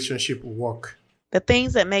make relationship work? The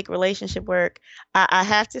things that make relationship work, I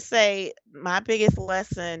have to say, my biggest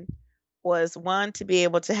lesson was one, to be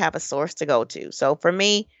able to have a source to go to. So for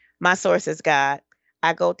me, my source is God.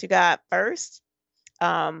 I go to God first.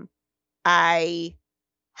 Um, I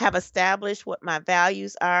have established what my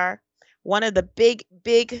values are. One of the big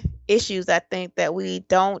issues I think that we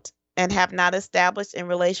don't and have not established in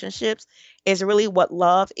relationships is really what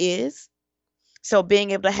love is. So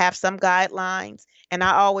being able to have some guidelines, and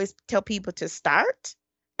I always tell people to start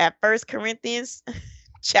at First Corinthians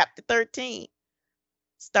chapter 13.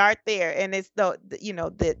 Start there, and it's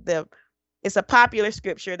the it's a popular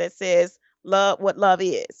scripture that says love what love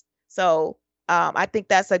is. So I think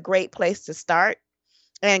that's a great place to start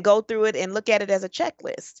and go through it and look at it as a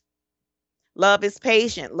checklist. Love is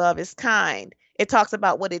patient, love is kind. It talks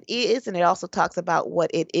about what it is, and it also talks about what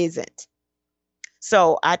it isn't.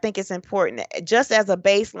 So I think it's important. Just as a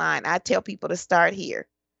baseline, I tell people to start here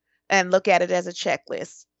and look at it as a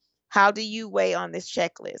checklist. How do you weigh on this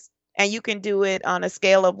checklist? And you can do it on a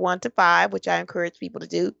scale of 1 to 5, which I encourage people to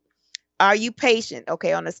do. Are you patient?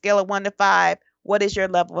 Okay, on a scale of 1 to 5, what is your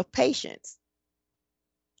level of patience?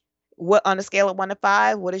 What on a scale of 1 to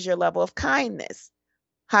 5, what is your level of kindness?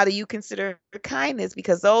 How do you consider kindness?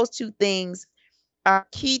 Because those two things are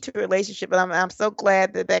key to a relationship. And I'm so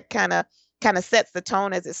glad that that kind of sets the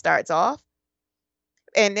tone as it starts off.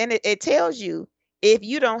 And then it tells you if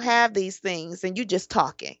you don't have these things, then you just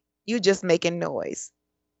talking, you just making noise.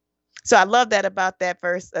 So I love that about that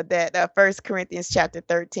verse, that First Corinthians chapter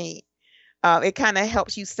 13. It kind of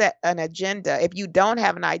helps you set an agenda. If you don't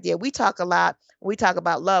have an idea, we talk a lot. When we talk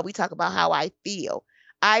about love, we talk about how I feel.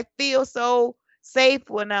 I feel so safe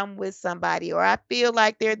when I'm with somebody, or I feel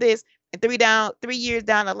like they're this. And 3 years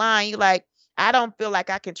down the line, you're like, I don't feel like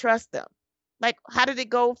I can trust them. Like, how did it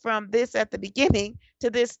go from this at the beginning to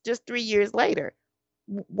this just 3 years later?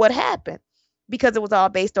 What happened? Because it was all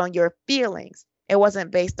based on your feelings. It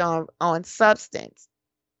wasn't based on substance.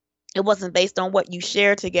 It wasn't based on what you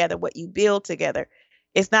share together, what you build together.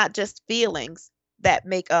 It's not just feelings that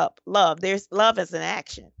make up love. There's love as an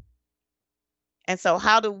action. And so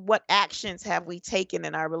what actions have we taken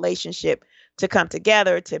in our relationship to come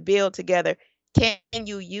together, to build together? Can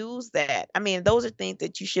you use that? I mean, those are things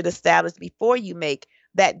that you should establish before you make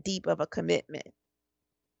that deep of a commitment.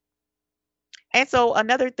 And so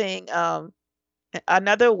another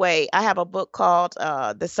way, I have a book called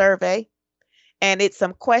The Survey, and it's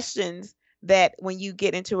some questions that when you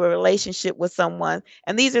get into a relationship with someone,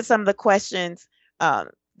 and these are some of the questions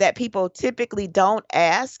that people typically don't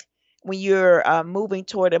ask when you're moving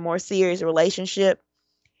toward a more serious relationship.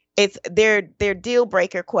 It's their deal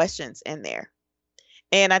breaker questions in there.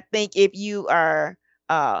 And I think if you're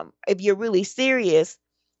really serious,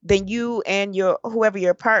 then you and your whoever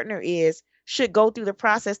your partner is should go through the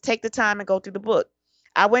process, take the time and go through the book.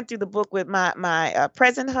 I went through the book with my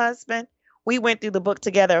present husband. We went through the book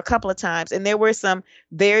together a couple of times, and there were some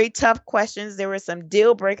very tough questions. There were some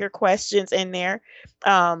deal breaker questions in there,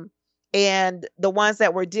 um, and the ones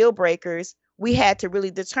that were deal breakers, we had to really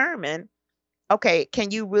determine. Okay, can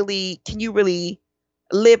you really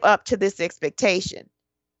live up to this expectation?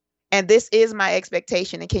 And this is my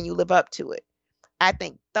expectation, and can you live up to it? I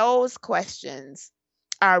think those questions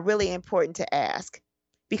are really important to ask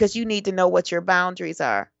because you need to know what your boundaries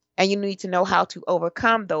are and you need to know how to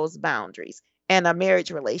overcome those boundaries in a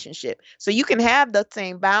marriage relationship. So you can have the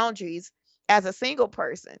same boundaries as a single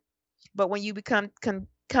person, but when you come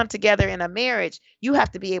together in a marriage, you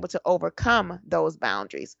have to be able to overcome those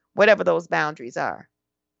boundaries, whatever those boundaries are.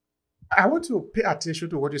 I want to pay attention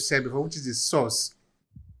to what you said before, which is the source.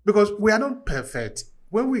 Because we are not perfect.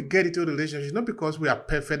 When we get into a relationship, it's not because we are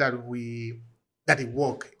perfect that it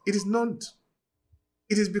work. It is not.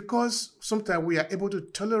 It is because sometimes we are able to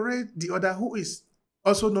tolerate the other who is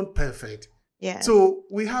also not perfect. Yes. So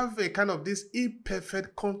we have a kind of this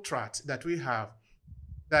imperfect contract that we have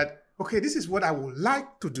that, okay, this is what I would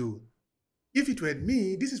like to do. If it were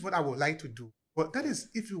me, this is what I would like to do. But that is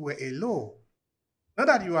if you were alone. Not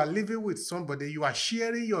that you are living with somebody, you are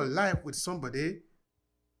sharing your life with somebody.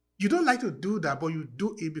 You don't like to do that, but you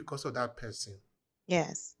do it because of that person.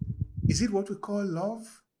 Yes. Is it what we call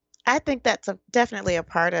love? I think that's definitely a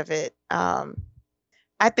part of it.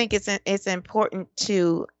 I think it's important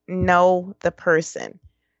to know the person,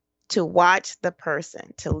 to watch the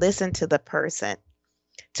person, to listen to the person,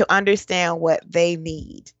 to understand what they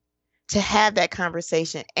need, to have that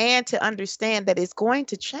conversation, and to understand that it's going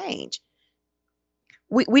to change.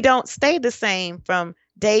 We don't stay the same from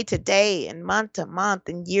day to day and month to month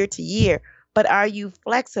and year to year, but are you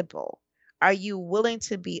flexible? Are you willing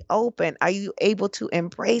to be open? Are you able to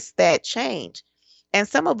embrace that change? And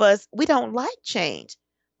some of us, we don't like change.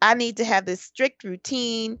 I need to have this strict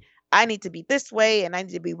routine. I need to be this way and I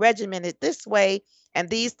need to be regimented this way and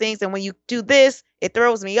these things. And when you do this, it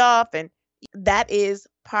throws me off. And that is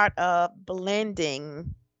part of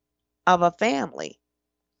blending of a family.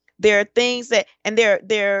 There are things that, and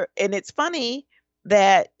and it's funny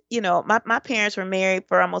that, my parents were married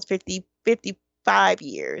for almost 55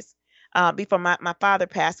 years, before my father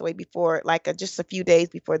passed away, before like just a few days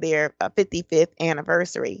before their 55th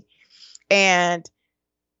anniversary. And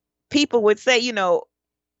people would say,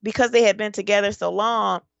 because they had been together so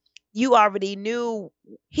long, you already knew,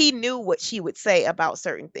 he knew what she would say about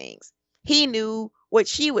certain things. He knew what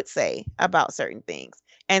she would say about certain things.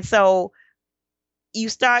 And so you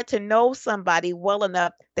start to know somebody well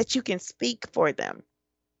enough that you can speak for them.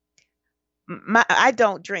 I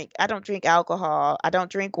don't drink. I don't drink alcohol. I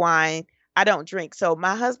don't drink wine. I don't drink. So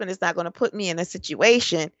my husband is not going to put me in a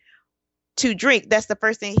situation to drink. That's the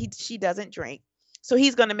first thing she doesn't drink. So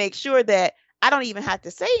he's going to make sure that I don't even have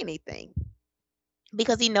to say anything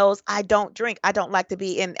because he knows I don't drink. I don't like to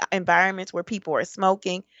be in environments where people are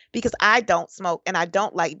smoking because I don't smoke and I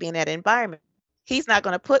don't like being in that environment. He's not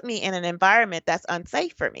going to put me in an environment that's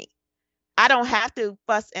unsafe for me. I don't have to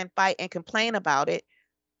fuss and fight and complain about it,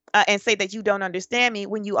 and say that you don't understand me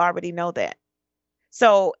when you already know that.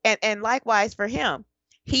 So, and likewise for him,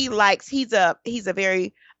 he's a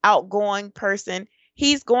very outgoing person.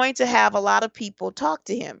 He's going to have a lot of people talk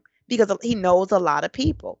to him because he knows a lot of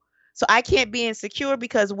people. So I can't be insecure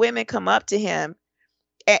because women come up to him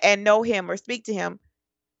and know him or speak to him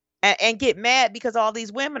and get mad because all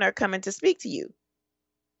these women are coming to speak to you.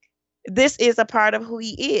 This is a part of who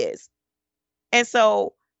he is. And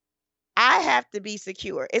so I have to be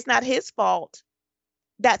secure. It's not his fault.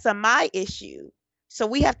 That's a my issue. So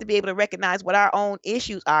we have to be able to recognize what our own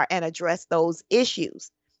issues are and address those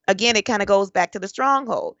issues. Again, it kind of goes back to the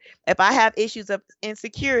stronghold. If I have issues of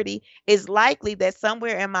insecurity, it's likely that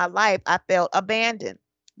somewhere in my life I felt abandoned,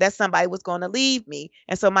 that somebody was going to leave me.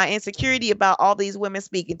 And so my insecurity about all these women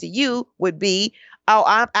speaking to you would be, oh,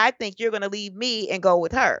 I think you're going to leave me and go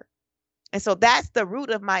with her. And so that's the root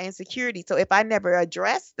of my insecurity. So if I never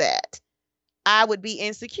address that, I would be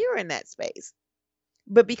insecure in that space.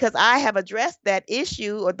 But because I have addressed that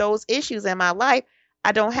issue or those issues in my life,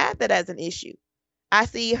 I don't have that as an issue. I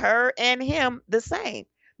see her and him the same.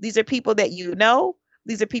 These are people that you know.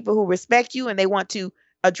 These are people who respect you and they want to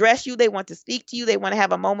address you. They want to speak to you. They want to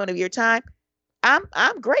have a moment of your time. I'm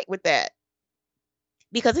great with that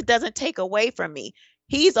because it doesn't take away from me.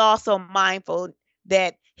 He's also mindful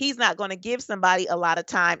that he's not going to give somebody a lot of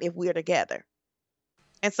time if we're together.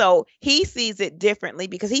 And so he sees it differently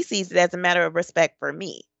because he sees it as a matter of respect for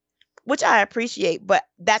me, which I appreciate, but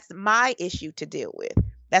that's my issue to deal with.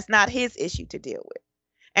 That's not his issue to deal with.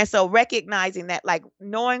 And so recognizing that, like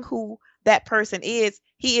knowing who that person is,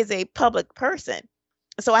 he is a public person.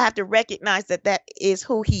 So I have to recognize that that is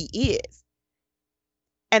who he is.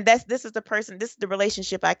 And this is the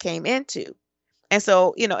relationship I came into. And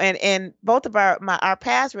so, and both of our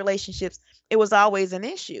past relationships, it was always an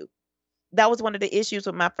issue. That was one of the issues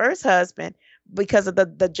with my first husband because of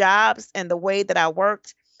the jobs and the way that I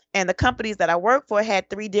worked, and the companies that I worked for had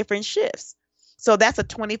 3 different shifts. So that's a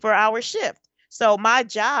 24-hour shift. So my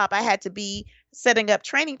job, I had to be setting up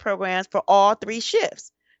training programs for all 3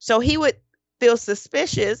 shifts. So he would feel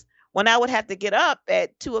suspicious when I would have to get up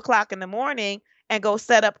at 2 o'clock in the morning and go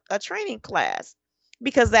set up a training class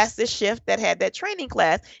because that's the shift that had that training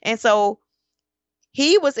class. And so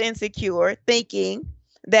he was insecure thinking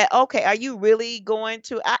that, okay, are you really going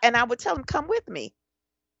to, and I would tell him, come with me.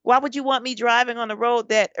 Why would you want me driving on the road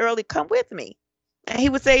that early? Come with me. And he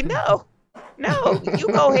would say, no, you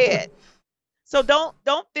go ahead. So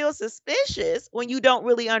don't feel suspicious when you don't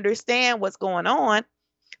really understand what's going on.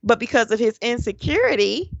 But because of his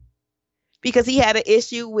insecurity, because he had an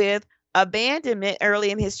issue with abandonment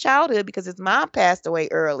early in his childhood because his mom passed away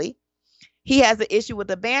early, he has an issue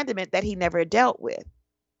with abandonment that he never dealt with.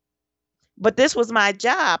 But this was my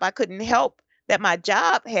job. I couldn't help that my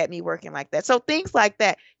job had me working like that. So things like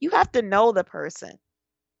that, you have to know the person.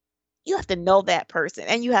 You have to know that person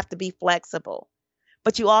and you have to be flexible.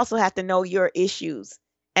 But you also have to know your issues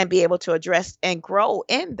and be able to address and grow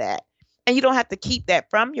in that. And you don't have to keep that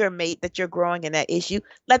from your mate that you're growing in that issue.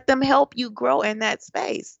 Let them help you grow in that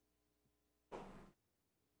space.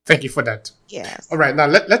 Thank you for that. Yes. All right, now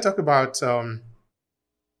let's talk about sometimes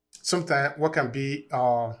what can be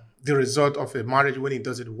the result of a marriage when it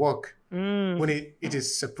doesn't work, when it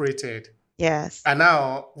is separated. Yes. And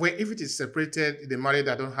now, if it is separated, the marriage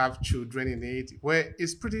that don't have children in it, where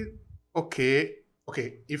it's pretty okay.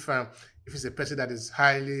 Okay, if it's a person that is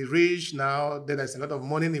highly rich now, then there's a lot of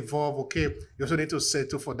money involved. Okay, you also need to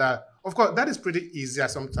settle for that. Of course, that is pretty easier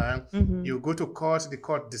sometimes. Hmm. You go to court, the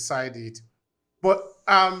court decide it. But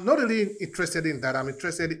I'm not really interested in that. I'm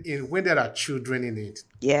interested in when there are children in it.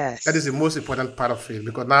 That is Yes. the most important part of it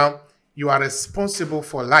because now you are responsible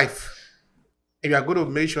for life. And you are going to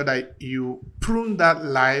make sure that you prune that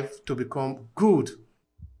life to become good.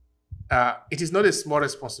 It is not a small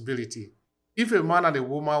responsibility. If a man and a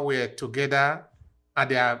woman were together and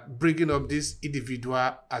they are bringing up this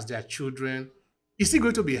individual as their children, it's still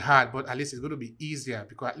going to be hard, but at least it's going to be easier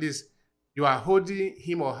because at least you are holding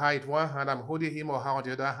him or her in one hand, I'm holding him or her on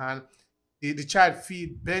the other hand. The child feel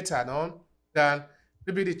better, no? Than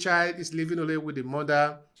maybe the child is living only with the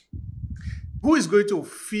mother who is going to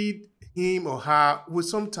feed him or her with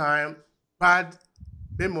sometimes bad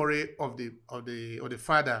memory of the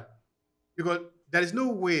father because there is no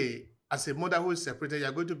way as a mother who is separated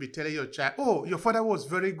you're going to be telling your child, oh, your father was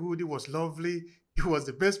very good, he was lovely, he was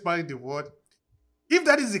the best man in the world. If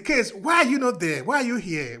that is the case, why are you not there? Why are you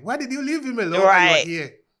here? Why did you leave him alone and you are Right.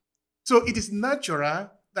 here? So it is natural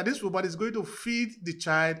that this woman is going to feed the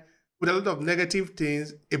child with a lot of negative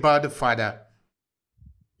things about the father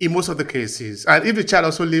in most of the cases. And if the child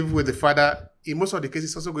also live with the father, in most of the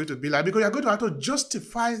cases, it's also going to be like, because you're going to have to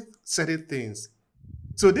justify certain things.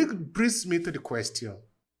 So this brings me to the question: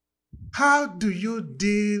 how do you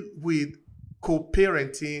deal with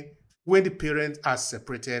co-parenting when the parents are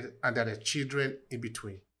separated and there are children in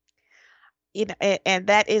between? And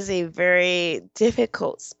that is a very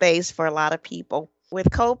difficult space for a lot of people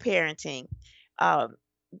with co-parenting. Um,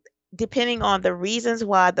 Depending on the reasons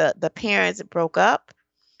why the parents broke up,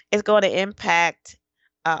 it's going to impact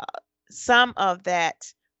uh, some of that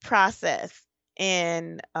process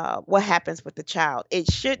and what happens with the child. It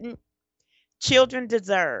shouldn't. Children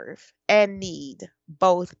deserve and need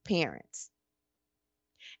both parents,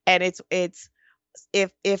 and it's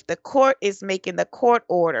if the court is making the court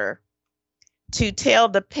order to tell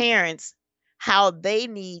the parents how they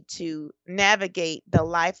need to navigate the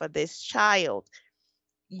life of this child,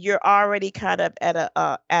 you're already kind of at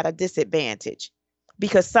a disadvantage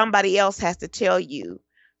because somebody else has to tell you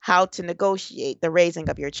how to negotiate the raising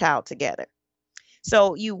of your child together.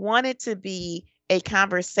 So you want it to be a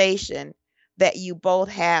conversation that you both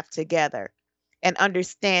have together and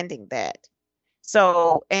understanding that.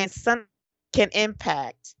 So, and some can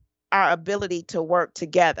impact our ability to work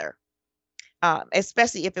together,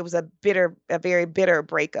 especially if it was a very bitter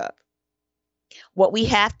breakup. What we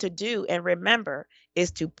have to do and remember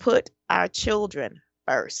is to put our children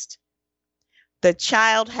first. The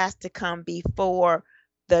child has to come before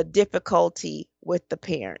the difficulty with the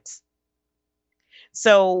parents.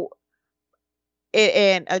 So,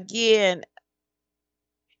 and again,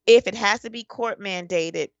 if it has to be court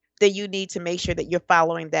mandated, then you need to make sure that you're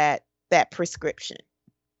following that prescription.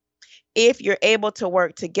 If you're able to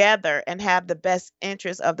work together and have the best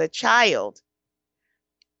interest of the child,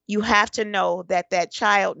 you have to know that that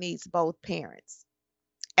child needs both parents.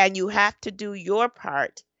 And you have to do your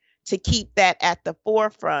part to keep that at the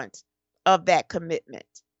forefront of that commitment.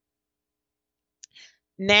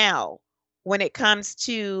 Now, when it comes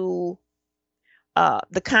to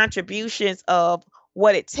the contributions of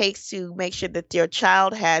what it takes to make sure that your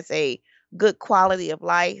child has a good quality of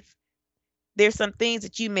life, there's some things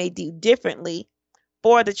that you may do differently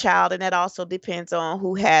for the child, and that also depends on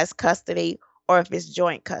who has custody or if it's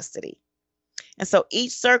joint custody. And so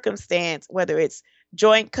each circumstance, whether it's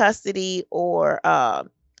joint custody or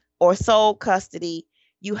sole custody,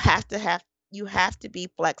 you have to have you have to be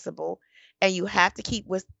flexible and you have to keep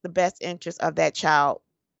with the best interest of that child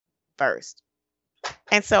first.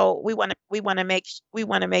 And so we want to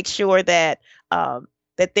make sure that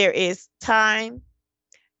that there is time.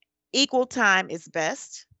 Equal time is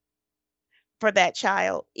best for that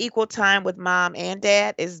child. Equal time with mom and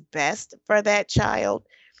dad is best for that child.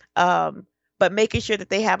 Um, but making sure that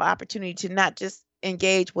they have opportunity to not just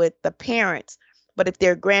engage with the parents, but if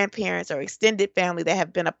they're grandparents or extended family that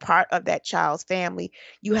have been a part of that child's family,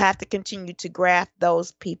 you have to continue to graft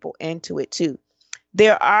those people into it too.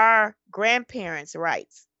 There are grandparents'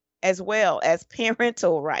 rights as well as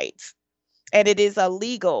parental rights, and it's a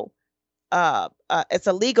legal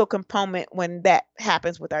component when that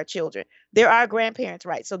happens with our children. There are grandparents'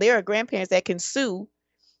 rights. So there are grandparents that can sue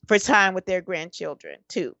for time with their grandchildren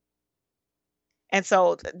too. And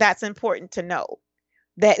so that's important to know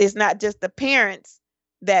that it's not just the parents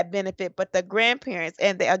that benefit, but the grandparents.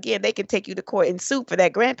 And again, they can take you to court and sue for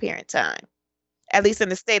that grandparent time. At least in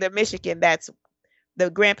the state of Michigan, that's the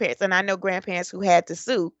grandparents. And I know grandparents who had to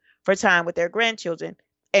sue for time with their grandchildren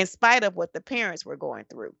in spite of what the parents were going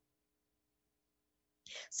through.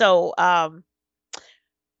 So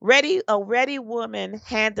A ready woman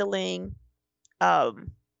handling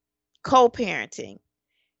um, co-parenting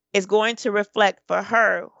is going to reflect for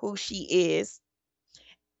her who she is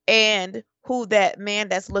and who that man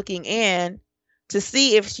that's looking in to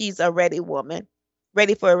see if she's a ready woman,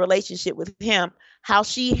 ready for a relationship with him, how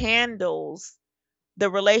she handles the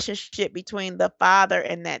relationship between the father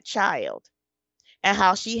and that child and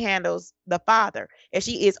how she handles the father. If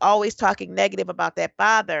she is always talking negative about that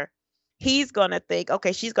father, he's going to think,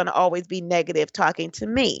 okay, she's going to always be negative talking to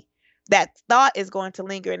me. That thought is going to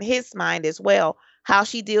linger in his mind as well. How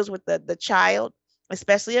she deals with the child,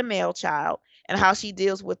 especially a male child, and how she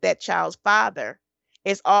deals with that child's father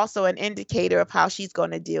is also an indicator of how she's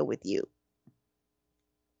going to deal with you.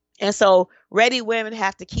 And so, ready women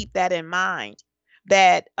have to keep that in mind.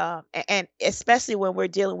 That and especially when we're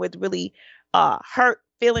dealing with really hurt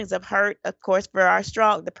feelings of hurt, of course,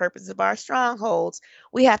 for the purpose of our strongholds,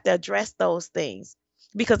 we have to address those things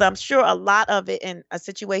because I'm sure a lot of it in a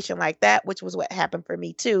situation like that, which was what happened for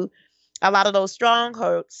me too, a lot of those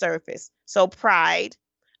strongholds surface. So pride,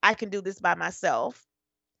 I can do this by myself.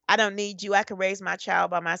 I don't need you. I can raise my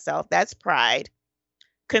child by myself. That's pride.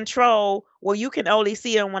 Control, well, you can only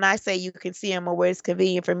see them when I say you can see them or where it's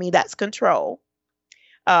convenient for me. That's control.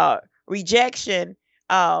 Rejection,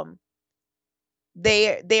 um,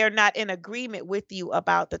 they're not in agreement with you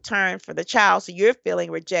about the turn for the child, so you're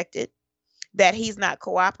feeling rejected, that he's not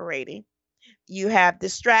cooperating. You have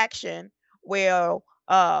distraction where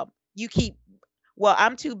you keep, well,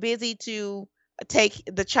 I'm too busy to take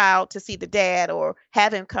the child to see the dad or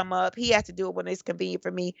have him come up. He has to do it when it's convenient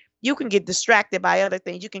for me. You can get distracted by other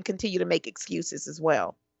things. You can continue to make excuses as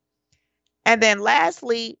well. And then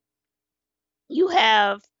lastly, you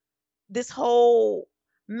have this whole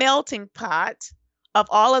melting pot of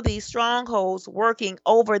all of these strongholds working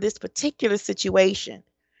over this particular situation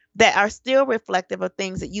that are still reflective of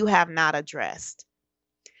things that you have not addressed.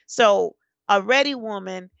 So a ready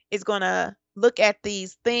woman is going to look at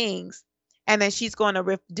these things and then she's going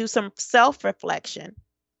to do some self reflection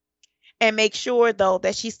and make sure, though,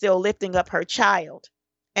 that she's still lifting up her child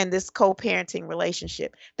and this co parenting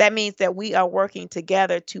relationship. That means that we are working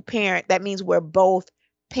together to parent. That means we're both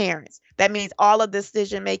parents. That means all of the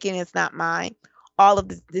decision making is not mine, all of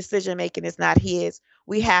the decision making is not his.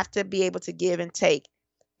 We have to be able to give and take.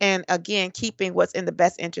 And again, keeping what's in the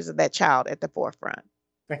best interest of that child at the forefront.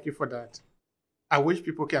 Thank you for that. I wish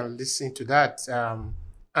people can listen to that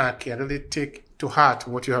and can really take to heart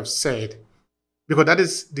what you have said, because that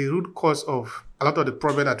is the root cause of a lot of the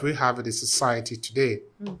problem that we have in the society today.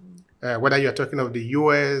 Whether you're talking of the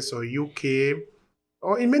US or UK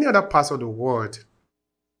or in many other parts of the world.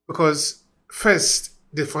 Because first,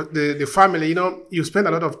 the family, you spend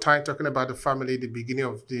a lot of time talking about the family at the beginning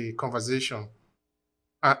of the conversation.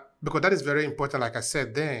 Because that is very important, like I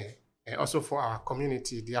said there, and also for our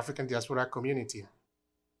community, the African diaspora community.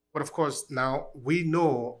 But of course, now we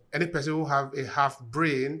know any person who have a half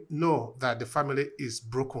brain know that the family is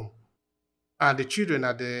broken, and the children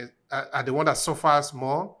are the one that suffers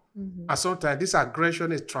more, and sometimes this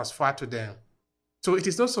aggression is transferred to them. So it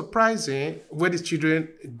is not surprising where the children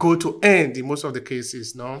go to end in most of the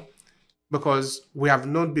cases, no, because we have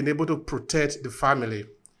not been able to protect the family,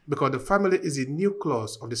 because the family is the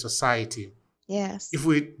nucleus of the society. Yes. If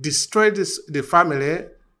we destroy the family,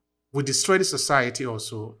 we destroy the society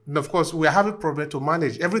also. And of course, we are having a problem to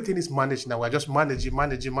manage. Everything is managed now. We're just managing,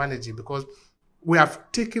 because we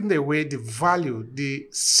have taken away the value, the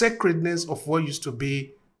sacredness of what used to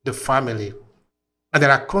be the family. And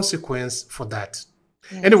there are consequences for that.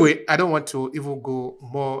 Yes. Anyway, I don't want to even go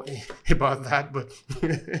more about that, but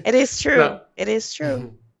it is true. Now, it is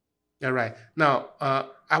true. All right. Now,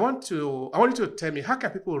 I want you to tell me, how can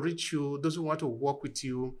people reach you, those who want to work with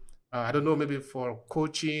you? I don't know, maybe for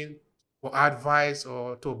coaching or advice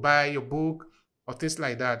or to buy your book or things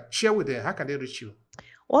like that. Share with them. How can they reach you?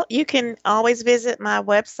 Well, you can always visit my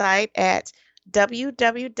website at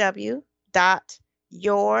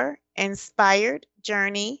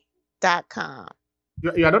www.yourinspiredjourney.com.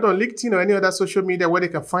 You are not on LinkedIn or any other social media where they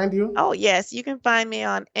can find you? Oh, yes. You can find me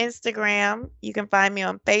on Instagram. You can find me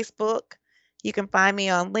on Facebook. You can find me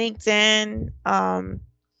on LinkedIn. And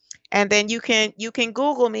then you can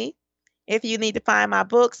Google me if you need to find my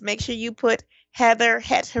books. Make sure you put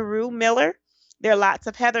Hetheru Miller. There are lots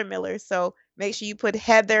of Heather Millers, so make sure you put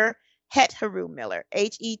Hetheru Miller,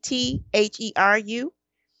 Hetheru,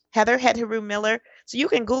 Hetheru Miller. So you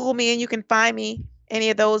can Google me and you can find me any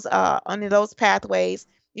of those pathways.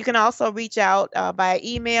 You can also reach out via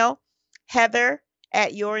email,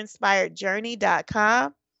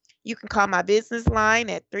 heather@yourinspiredjourney.com. You can call my business line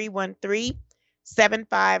at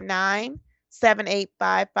 313-759-0700.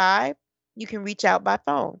 7855. You can reach out by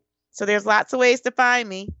phone. So there's lots of ways to find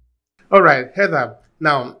me. All right, Heather.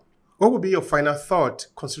 Now, what would be your final thought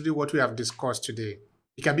considering what we have discussed today?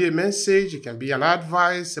 It can be a message, it can be an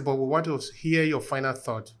advice, but we want to hear your final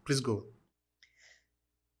thought. Please go.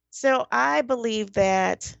 So I believe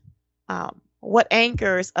that what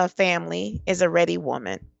anchors a family is a ready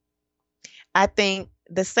woman. I think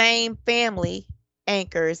the same family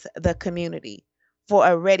anchors the community for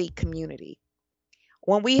a ready community.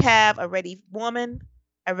 When we have a ready woman,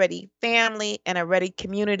 a ready family, and a ready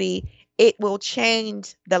community, it will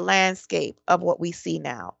change the landscape of what we see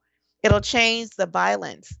now. It'll change the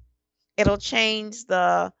violence. It'll change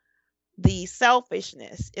the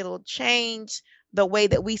selfishness. It'll change the way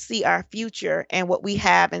that we see our future and what we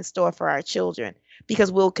have in store for our children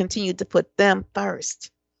because we'll continue to put them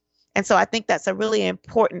first. And so I think that's a really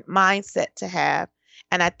important mindset to have.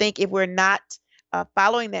 And I think if we're not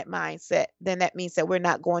following that mindset, then that means that we're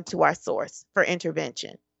not going to our source for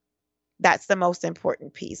intervention. That's the most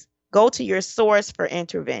important piece. Go to your source for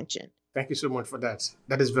intervention. Thank you so much for that.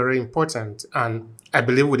 That is very important. And I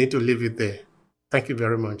believe we need to leave it there. Thank you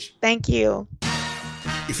very much. Thank you.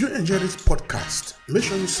 If you enjoy this podcast, make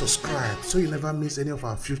sure you subscribe so you never miss any of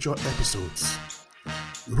our future episodes.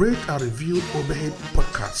 Rate and review Obehe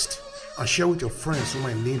Podcast and share with your friends who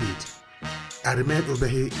might need it. I remain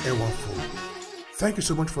Obehe Ewafo. Thank you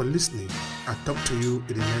so much for listening and talk to you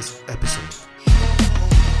in the next episode.